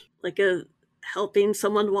on, like helping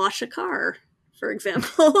someone wash a car, for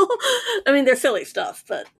example. I mean, they're silly stuff,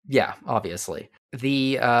 but yeah, obviously.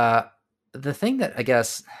 The thing that I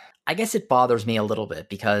guess it bothers me a little bit,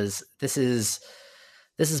 because this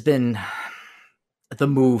has been the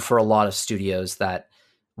move for a lot of studios that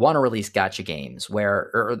want to release gacha games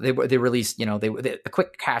where they release, a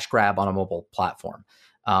quick cash grab on a mobile platform.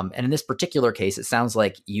 And in this particular case, it sounds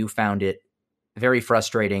like you found it very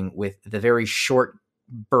frustrating with the very short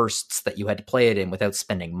bursts that you had to play it in without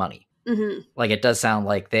spending money. Like, it does sound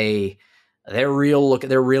like they're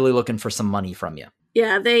really looking for some money from you.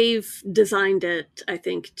 Yeah, they've designed it, I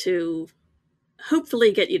think, to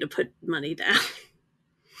hopefully get you to put money down.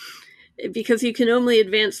 Because you can only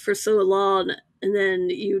advance for so long, and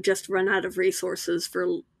then you just run out of resources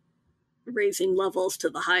for raising levels to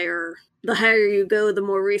the higher you go, the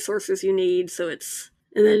more resources you need. And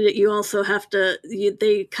then you also have to,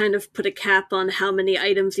 they kind of put a cap on how many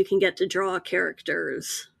items you can get to draw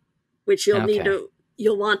characters, which you'll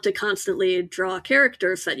want to constantly draw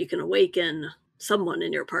characters so that you can awaken someone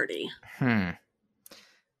in your party.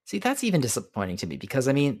 See, that's even disappointing to me, because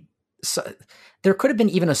I mean, there could have been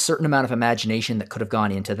even a certain amount of imagination that could have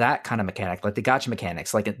gone into that kind of mechanic, like the gacha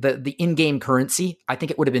mechanics, like the in-game currency. I think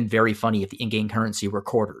it would have been very funny if the in-game currency were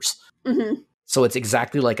quarters. So it's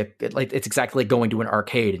exactly like going to an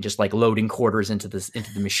arcade and just like loading quarters into the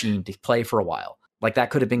machine to play for a while. Like, that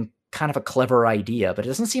could have been kind of a clever idea, but it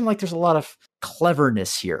doesn't seem like there's a lot of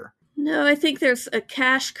cleverness here. No, I think there's a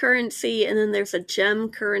cash currency, and then there's a gem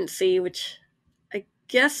currency, which I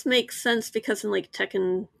guess makes sense because in like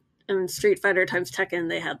Tekken and Street Fighter times Tekken,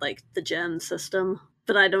 they had like the gem system,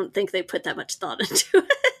 but I don't think they put that much thought into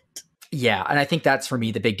it. Yeah, and I think that's, for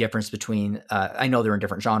me, the big difference between, I know they're in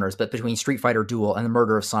different genres, but between Street Fighter Duel and the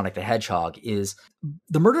murder of Sonic the Hedgehog is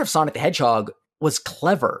the murder of Sonic the Hedgehog was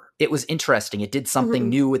clever. It was interesting. It did something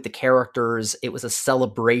new with the characters. It was a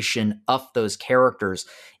celebration of those characters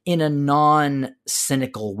in a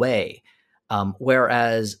non-cynical way.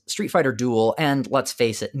 Whereas Street Fighter Duel, and let's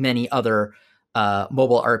face it, many other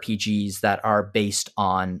mobile RPGs that are based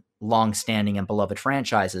on long-standing and beloved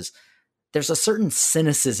franchises, there's a certain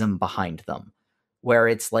cynicism behind them, where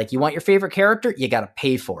it's like, you want your favorite character, you got to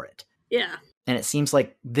pay for it. Yeah. And it seems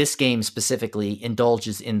like this game specifically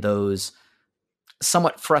indulges in those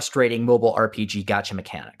somewhat frustrating mobile RPG gacha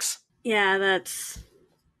mechanics. Yeah, that's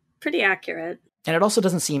pretty accurate. And it also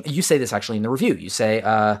doesn't seem, you say this actually in the review, you say,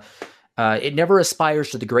 it never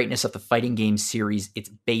aspires to the greatness of the fighting game series it's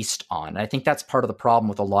based on. And I think that's part of the problem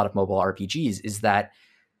with a lot of mobile RPGs, is that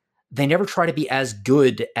they never try to be as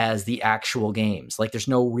good as the actual games. Like, there's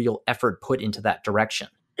no real effort put into that direction.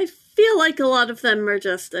 I feel like a lot of them are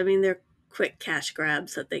just, I mean, they're quick cash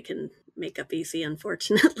grabs that they can make up easy,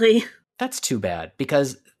 unfortunately. That's too bad,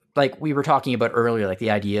 because like we were talking about earlier, like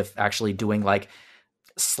the idea of actually doing like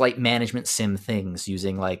slight management sim things,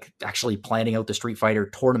 using like actually planning out the Street Fighter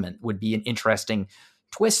tournament would be an interesting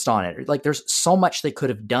twist on it. Like, there's so much they could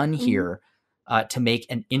have done here to make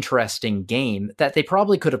an interesting game that they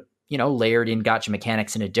probably could have, layered in gacha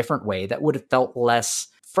mechanics in a different way that would have felt less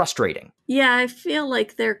frustrating. Yeah, I feel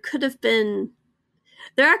like there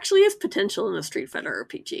actually is potential in a Street Fighter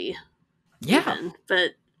RPG. Yeah. Even,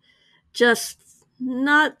 but just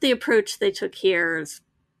not the approach they took here is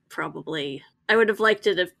probably, I would have liked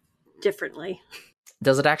it differently.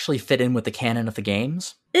 Does it actually fit in with the canon of the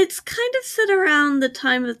games? It's kind of set around the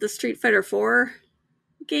time of the Street Fighter 4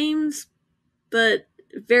 games, but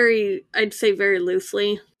I'd say very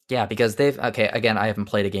loosely. Yeah, because again, I haven't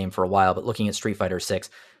played a game for a while, but looking at Street Fighter 6,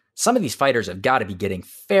 some of these fighters have got to be getting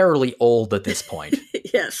fairly old at this point.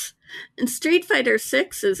 Yes. And Street Fighter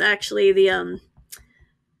 6 is actually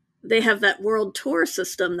they have that world tour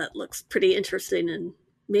system that looks pretty interesting and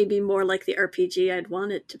maybe more like the RPG I'd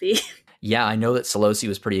want it to be. Yeah, I know that Solosi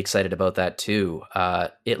was pretty excited about that too.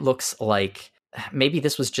 It looks like maybe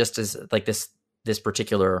this was just as like this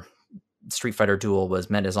particular Street Fighter Duel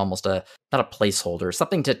was meant as almost not a placeholder,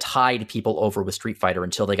 something to tide people over with Street Fighter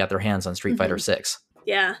until they got their hands on Street Fighter 6.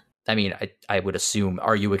 Yeah. I mean, I would assume,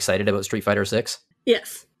 are you excited about Street Fighter 6?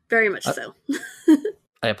 Yes, very much so.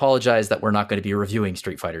 I apologize that we're not going to be reviewing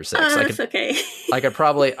Street Fighter 6. That's okay. I could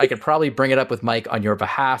probably bring it up with Mike on your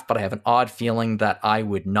behalf, but I have an odd feeling that I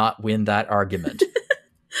would not win that argument.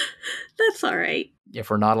 That's all right.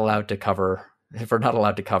 If we're not allowed to cover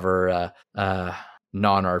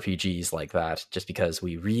non-RPGs like that, just because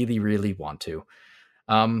we really, really want to.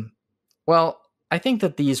 Well, I think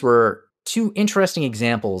that these were two interesting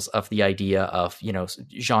examples of the idea of,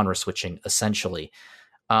 genre switching, essentially.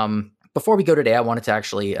 Before we go today, I wanted to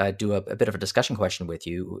actually do a bit of a discussion question with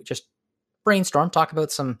you. Just brainstorm, talk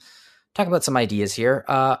about some ideas here.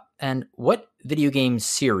 And what video game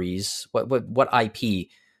series, what IP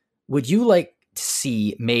would you like to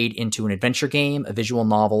see made into an adventure game, a visual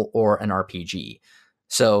novel, or an RPG?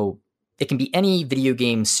 So it can be any video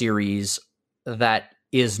game series that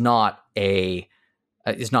is not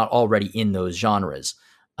already in those genres.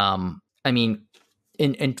 I mean,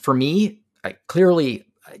 and for me,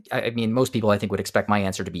 I mean, most people I think would expect my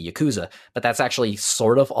answer to be Yakuza, but that's actually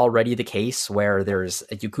sort of already the case, where there's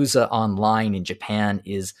a Yakuza Online in Japan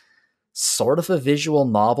is sort of a visual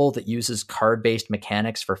novel that uses card-based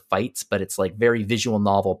mechanics for fights, but it's like very visual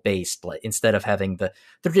novel based, like, instead of having the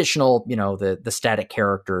traditional, the static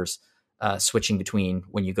characters switching between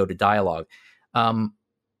when you go to dialogue.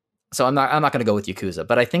 So I'm not going to go with Yakuza,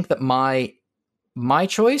 but I think that my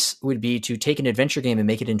choice would be to take an adventure game and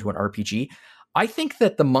make it into an RPG. I think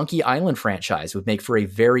that the Monkey Island franchise would make for a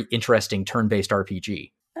very interesting turn-based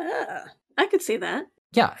RPG. I could see that.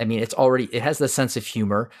 Yeah, I mean, it has the sense of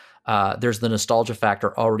humor. There's the nostalgia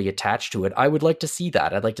factor already attached to it. I would like to see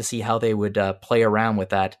that. I'd like to see how they would play around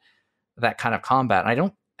with that kind of combat.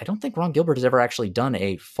 And I don't think Ron Gilbert has ever actually done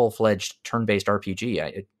a full-fledged turn-based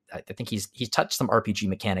RPG. I think he's touched some RPG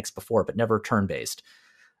mechanics before, but never turn-based.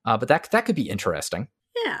 But that could be interesting.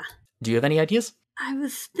 Yeah. Do you have any ideas? I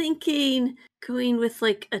was thinking going with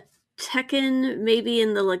like a Tekken, maybe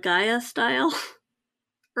in the Legaia style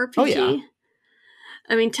RPG. Oh, yeah.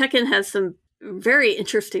 I mean, Tekken has some very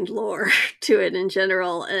interesting lore to it in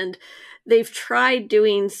general, and they've tried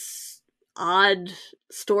doing odd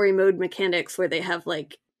story mode mechanics where they have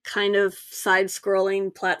like kind of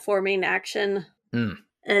side-scrolling platforming action.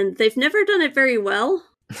 And they've never done it very well.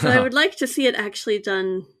 So I would like to see it actually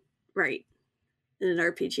done right in an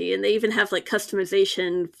RPG. And they even have like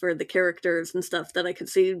customization for the characters and stuff that I could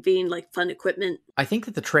see being like fun equipment. I think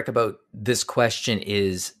that the trick about this question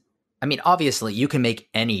is, I mean, obviously you can make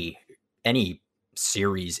any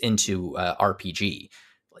series into RPG.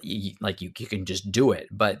 You can just do it.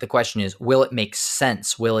 But the question is, will it make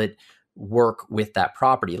sense? Will it work with that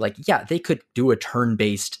property. Like, yeah, they could do a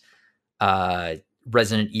turn-based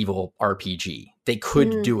Resident Evil RPG. They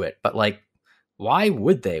could do it, but like, why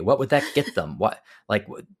would they? What would that get them? What, like,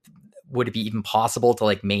 would it be even possible to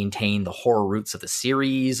like maintain the horror roots of the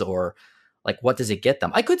series, or like what does it get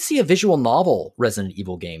them? I could see a visual novel Resident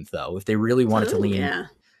Evil game though, if they really wanted to lean. Yeah.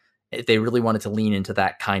 If they really wanted to lean into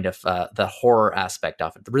that kind of the horror aspect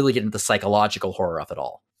of it, to really get into the psychological horror of it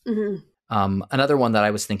all. Another one that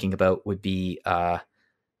I was thinking about would be a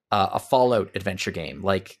Fallout adventure game.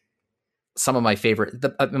 Like, some of my favorite,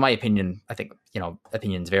 in my opinion, I think,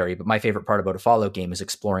 opinions vary, but my favorite part about a Fallout game is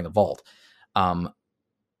exploring a vault, and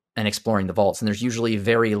exploring the vaults. And there's usually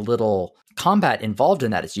very little combat involved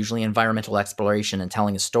in that. It's usually environmental exploration and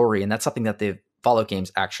telling a story. And that's something that the Fallout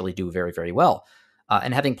games actually do very, very well.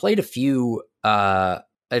 And having played a few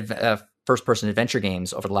first-person adventure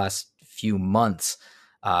games over the last few months,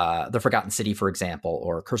 The Forgotten City, for example,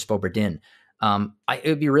 or Curse of Obra Dinn, it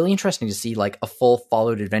would be really interesting to see like a full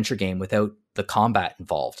Fallout adventure game without the combat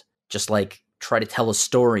involved. Just like try to tell a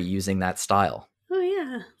story using that style. Oh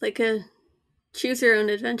yeah, like a choose your own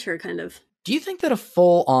adventure kind of. Do you think that a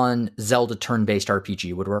full-on Zelda turn-based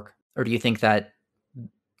RPG would work? Or do you think that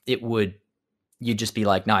you'd just be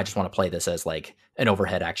like, no, I just want to play this as like an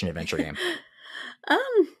overhead action adventure game?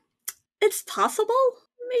 It's possible,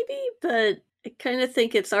 maybe, but I kind of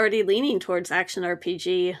think it's already leaning towards action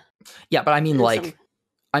RPG. Yeah, but I mean like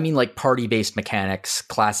party-based mechanics,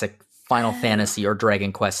 classic Final Fantasy or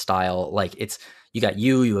Dragon Quest style. Like,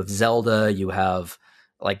 you have Zelda, you have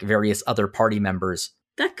like various other party members.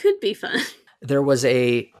 That could be fun. There was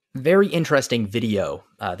a very interesting video.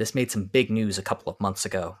 This made some big news a couple of months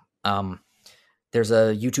ago. There's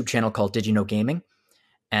a YouTube channel called Did You Know Gaming,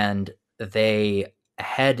 and they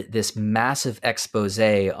had this massive expose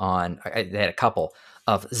on, they had a couple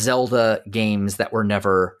of Zelda games that were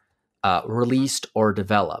never released or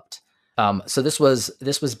developed. So this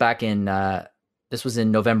was back in this was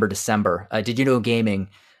in November, December. Did You Know Gaming?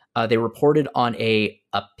 They reported on a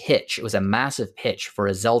pitch. It was a massive pitch for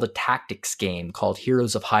a Zelda tactics game called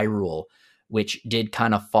Heroes of Hyrule, which did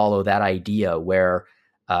kind of follow that idea where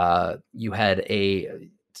you had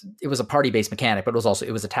it was a party-based mechanic, but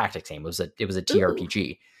it was a tactics game. It was a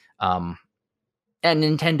TRPG. And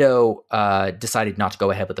Nintendo decided not to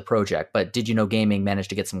go ahead with the project, but Did You Know Gaming managed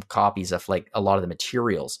to get some copies of like a lot of the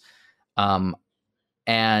materials.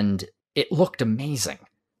 And it looked amazing.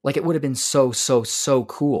 Like, it would have been so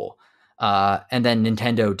cool. And then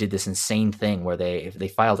Nintendo did this insane thing where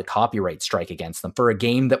they filed a copyright strike against them for a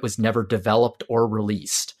game that was never developed or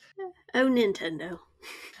released. Oh, Nintendo.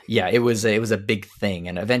 Yeah, it was a big thing,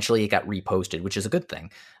 and eventually it got reposted, which is a good thing.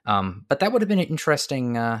 But that would have been an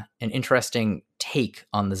interesting take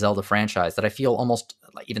on the Zelda franchise that I feel almost,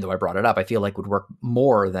 even though I brought it up, I feel like would work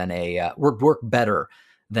better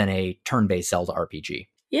than a turn-based Zelda RPG.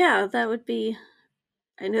 Yeah, that would be.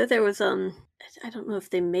 I know there was I don't know if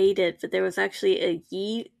they made it, but there was actually a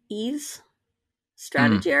Ys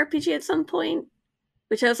strategy RPG at some point,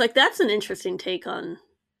 which I was like, that's an interesting take on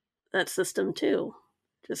that system too,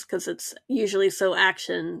 just because it's usually so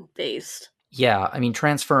action based. Yeah, I mean,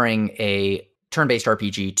 transferring a turn-based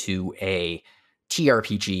RPG to a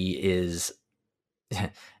TRPG is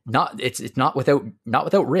it's not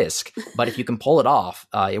without risk, but if you can pull it off,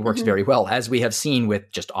 it works very well, as we have seen with,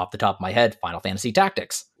 just off the top of my head, Final Fantasy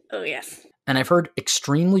Tactics. Oh yes. And I've heard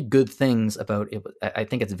extremely good things about it. I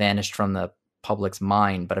think it's vanished from the public's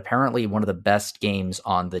mind, but apparently one of the best games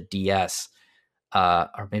on the DS,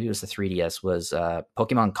 or maybe it was the 3DS, was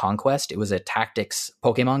Pokemon Conquest. It was a tactics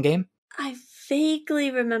Pokemon game. I vaguely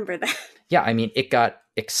remember that. Yeah, I mean, it got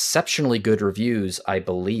exceptionally good reviews, I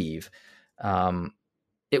believe.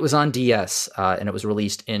 It was on DS, and it was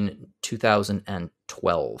released in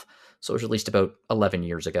 2012. So it was released about 11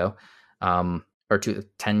 years ago. Or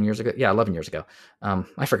 10 years ago. Yeah, 11 years ago.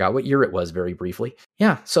 I forgot what year it was very briefly.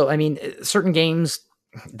 Yeah, so I mean, certain games,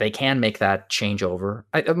 they can make that changeover.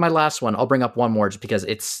 My last one, I'll bring up one more just because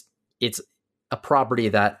it's a property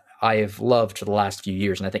that I've loved for the last few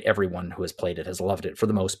years, and I think everyone who has played it has loved it for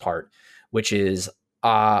the most part, which is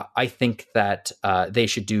I think that they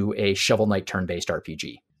should do a Shovel Knight turn-based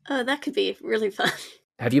RPG. Oh, that could be really fun.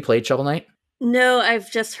 Have you played Shovel Knight? No,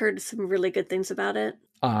 I've just heard some really good things about it.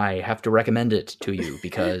 I have to recommend it to you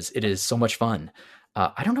because it is so much fun.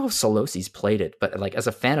 I don't know if Solosi's played it, but like, as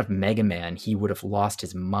a fan of Mega Man, he would have lost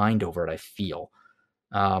his mind over it, I feel.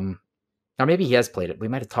 Or maybe he has played it. We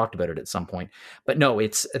might have talked about it at some point. But no,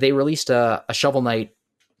 they released a Shovel Knight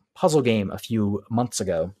puzzle game a few months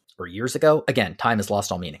ago, or years ago. Again, time has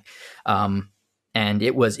lost all meaning. And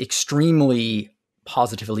it was extremely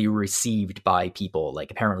positively received by people.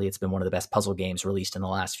 Like, apparently it's been one of the best puzzle games released in the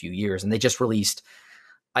last few years. And they just released,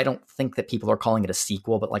 I don't think that people are calling it a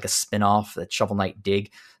sequel, but like a spin-off, that Shovel Knight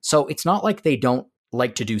Dig. So it's not like they don't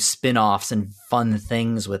like to do spin-offs and fun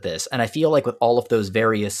things with this. And I feel like with all of those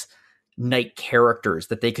various Knight characters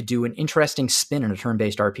that they could do an interesting spin in a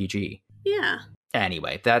turn-based RPG. Yeah.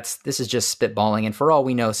 Anyway, this is just spitballing, and for all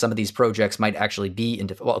we know, some of these projects might actually be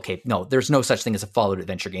into. Well, okay, no, there's no such thing as a followed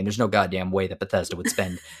adventure game. There's no goddamn way that Bethesda would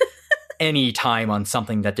spend any time on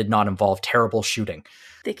something that did not involve terrible shooting.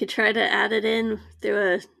 They could try to add it in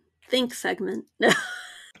through a think segment.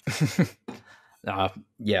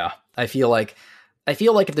 Yeah, I feel like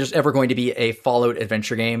if there's ever going to be a Fallout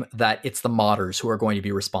adventure game, that it's the modders who are going to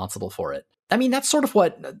be responsible for it. I mean, that's sort of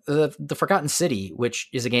what the Forgotten City, which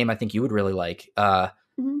is a game I think you would really like,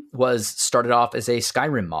 was started off as a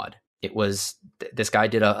Skyrim mod. It was, this guy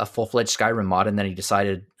did a full-fledged Skyrim mod, and then he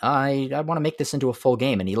decided, I want to make this into a full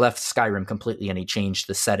game, and he left Skyrim completely, and he changed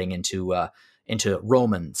the setting into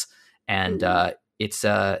Romans, and it's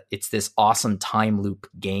this awesome time loop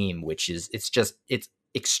game, which is, it's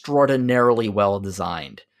extraordinarily well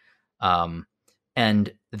designed.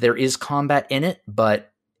 And there is combat in it, but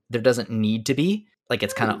there doesn't need to be. Like,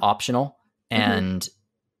 it's kind of optional. And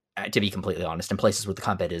to be completely honest, in places where the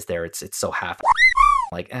combat is there, it's so half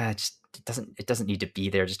like, it doesn't need to be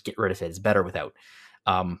there. Just get rid of it. It's better without.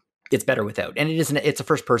 It's better without. And it's a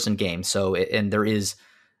first person game. So, and there is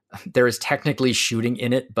technically shooting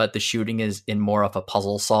in it, but the shooting is in more of a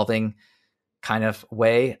puzzle solving kind of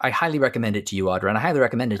way. I highly recommend it to you, Audra, and I highly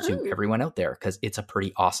recommend it to everyone out there, because it's a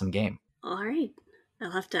pretty awesome game. All right.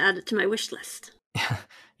 I'll have to add it to my wish list.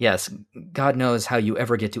 Yes, God knows how you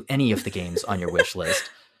ever get to any of the games on your wish list,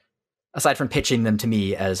 aside from pitching them to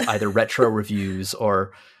me as either retro reviews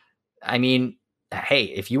or, I mean, hey,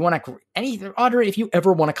 if you want to, Audra, if you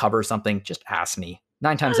ever want to cover something, just ask me.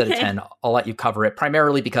 9 times out of 10, I'll let you cover it,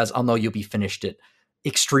 primarily because I'll know you'll be finished it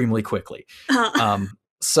extremely quickly.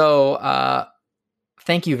 So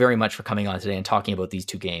thank you very much for coming on today and talking about these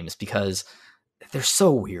two games, because they're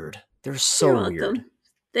so weird. They're so weird.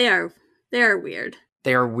 They are weird.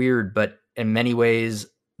 They are weird, but in many ways,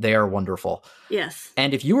 they are wonderful. Yes.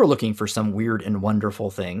 And if you are looking for some weird and wonderful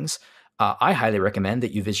things, I highly recommend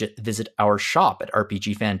that you visit our shop at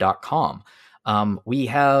rpgfan.com. We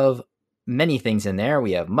have many things in there.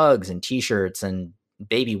 We have mugs and t-shirts and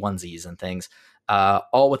baby onesies and things,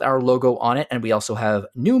 all with our logo on it. And we also have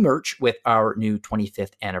new merch with our new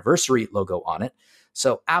 25th anniversary logo on it.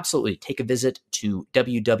 So absolutely take a visit to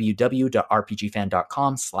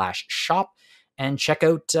www.rpgfan.com/shop and check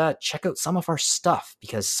out some of our stuff,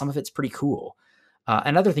 because some of it's pretty cool.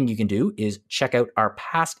 Another thing you can do is check out our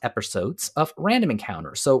past episodes of Random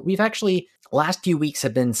Encounter. So we've actually, last few weeks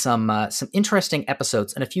have been some interesting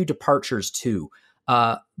episodes and a few departures too.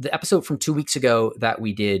 The episode from 2 weeks ago that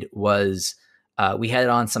we did was, we had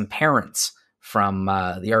on some parents from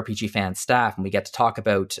the RPG Fan staff, and we got to talk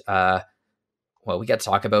about a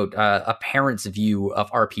parent's view of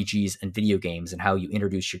RPGs and video games and how you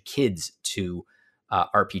introduce your kids to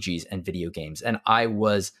RPGs and video games. And I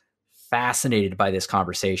was fascinated by this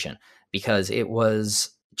conversation, because it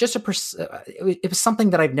was just it was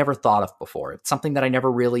something that I've never thought of before. It's something that I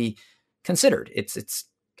never really considered.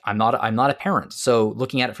 I'm not a parent, so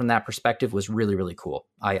looking at it from that perspective was really, really cool.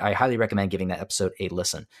 I highly recommend giving that episode a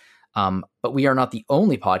listen. But we are not the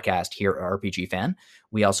only podcast here at RPG Fan.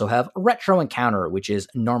 We also have Retro Encounter, which is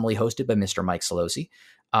normally hosted by Mr. Mike Solosi.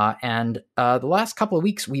 And the last couple of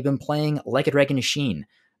weeks, we've been playing Like a Dragon Machine.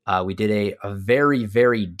 We did a very,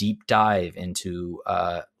 very deep dive into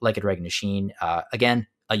Like a Dragon Machine. Again,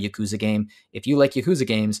 a Yakuza game. If you like Yakuza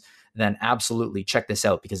games, then absolutely check this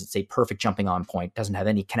out, because it's a perfect jumping on point. Doesn't have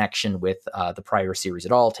any connection with the prior series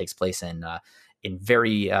at all. It takes place in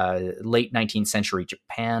very late 19th century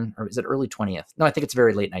Japan, or is it early 20th? No, I think it's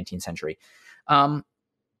very late 19th century.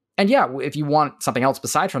 And yeah, if you want something else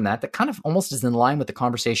aside from that kind of almost is in line with the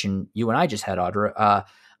conversation you and I just had, Audra,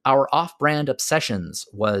 our Off-Brand Obsessions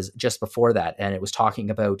was just before that, and it was talking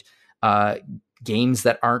about games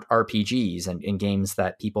that aren't RPGs and games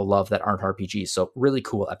that people love that aren't RPGs. So really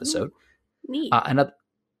cool episode. Neat.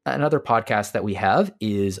 Another podcast that we have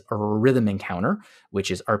is Rhythm Encounter, which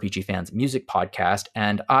is RPG Fan's music podcast.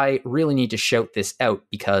 And I really need to shout this out,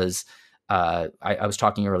 because I was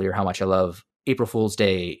talking earlier how much I love April Fool's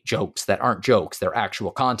Day jokes that aren't jokes, they're actual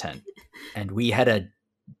content. And we had a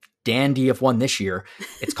dandy of one this year.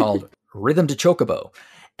 It's called Rhythm to Chocobo.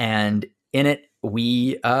 And in it,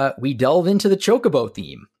 we delve into the Chocobo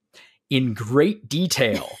theme in great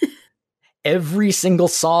detail. Every single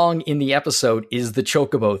song in the episode is the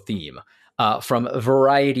Chocobo theme. from a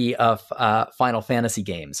variety of Final Fantasy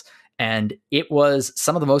games. And it was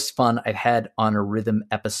some of the most fun I've had on a rhythm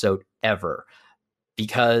episode ever,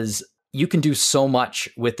 because you can do so much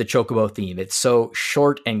with the Chocobo theme. It's so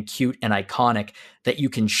short and cute and iconic that you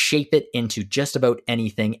can shape it into just about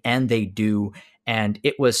anything, and they do. And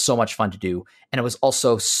it was so much fun to do. And it was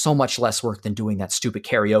also so much less work than doing that stupid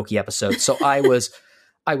karaoke episode. So I was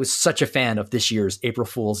such a fan of this year's April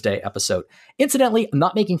Fool's Day episode. Incidentally, I'm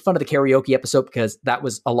not making fun of the karaoke episode, because that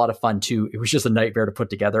was a lot of fun too. It was just a nightmare to put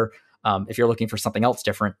together. If you're looking for something else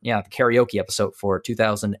different, the karaoke episode for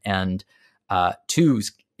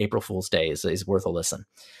 2002's April Fool's Day is worth a listen.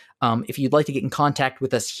 If you'd like to get in contact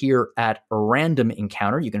with us here at Random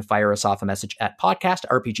Encounter, you can fire us off a message at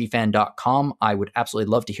podcast@rpgfan.com. I would absolutely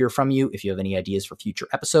love to hear from you. If you have any ideas for future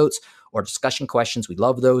episodes or discussion questions, we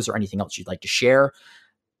love those, or anything else you'd like to share.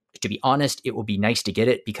 To be honest, it will be nice to get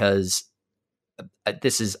it, because I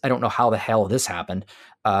don't know how the hell this happened.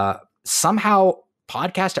 Somehow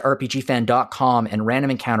podcast@rpgfan.com and Random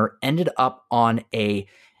Encounter ended up on a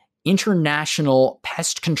international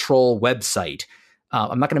pest control website.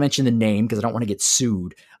 I'm not going to mention the name because I don't want to get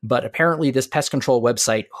sued, but apparently this pest control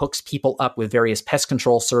website hooks people up with various pest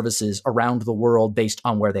control services around the world based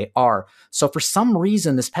on where they are. So for some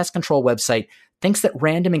reason, this pest control website thinks that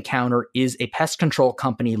Random Encounter is a pest control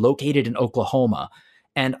company located in Oklahoma.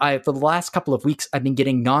 And for the last couple of weeks, I've been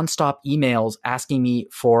getting nonstop emails asking me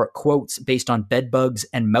for quotes based on bed bugs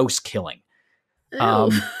and mouse killing.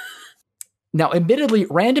 Now, admittedly,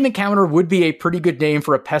 Random Encounter would be a pretty good name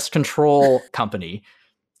for a pest control company,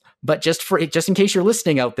 but just in case you're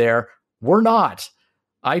listening out there, we're not.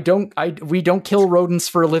 We don't kill rodents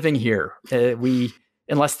for a living here.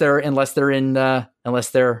 Unless they're in a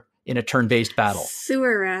turn-based battle.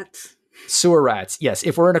 Sewer rats. Sewer rats. Yes,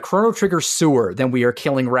 if we're in a Chrono Trigger sewer, then we are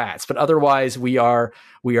killing rats. But otherwise, we are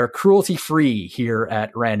cruelty-free here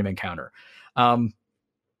at Random Encounter.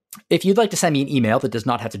 If you'd like to send me an email that does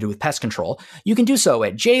not have to do with pest control, you can do so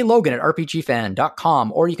at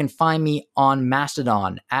jlogan@rpgfan.com, or you can find me on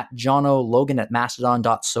Mastodon at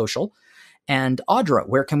jonologan@mastodon.social. And Audra,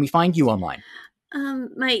 where can we find you online?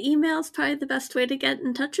 My email is probably the best way to get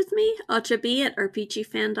in touch with me,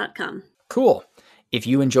 audrab@rpgfan.com. Cool. If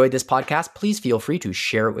you enjoyed this podcast, please feel free to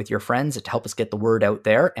share it with your friends to help us get the word out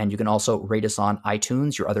there. And you can also rate us on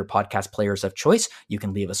iTunes, your other podcast players of choice. You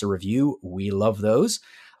can leave us a review. We love those.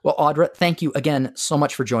 Well, Audra, thank you again so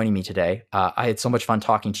much for joining me today. I had so much fun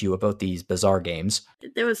talking to you about these bizarre games.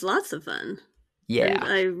 There was lots of fun. Yeah. And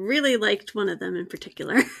I really liked one of them in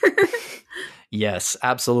particular. Yes,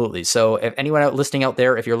 absolutely. So if anyone listening out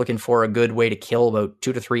there, if you're looking for a good way to kill about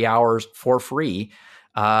 2 to 3 hours for free,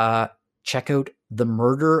 check out The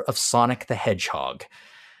Murder of Sonic the Hedgehog.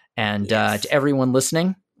 And to everyone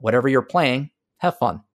listening, whatever you're playing, have fun.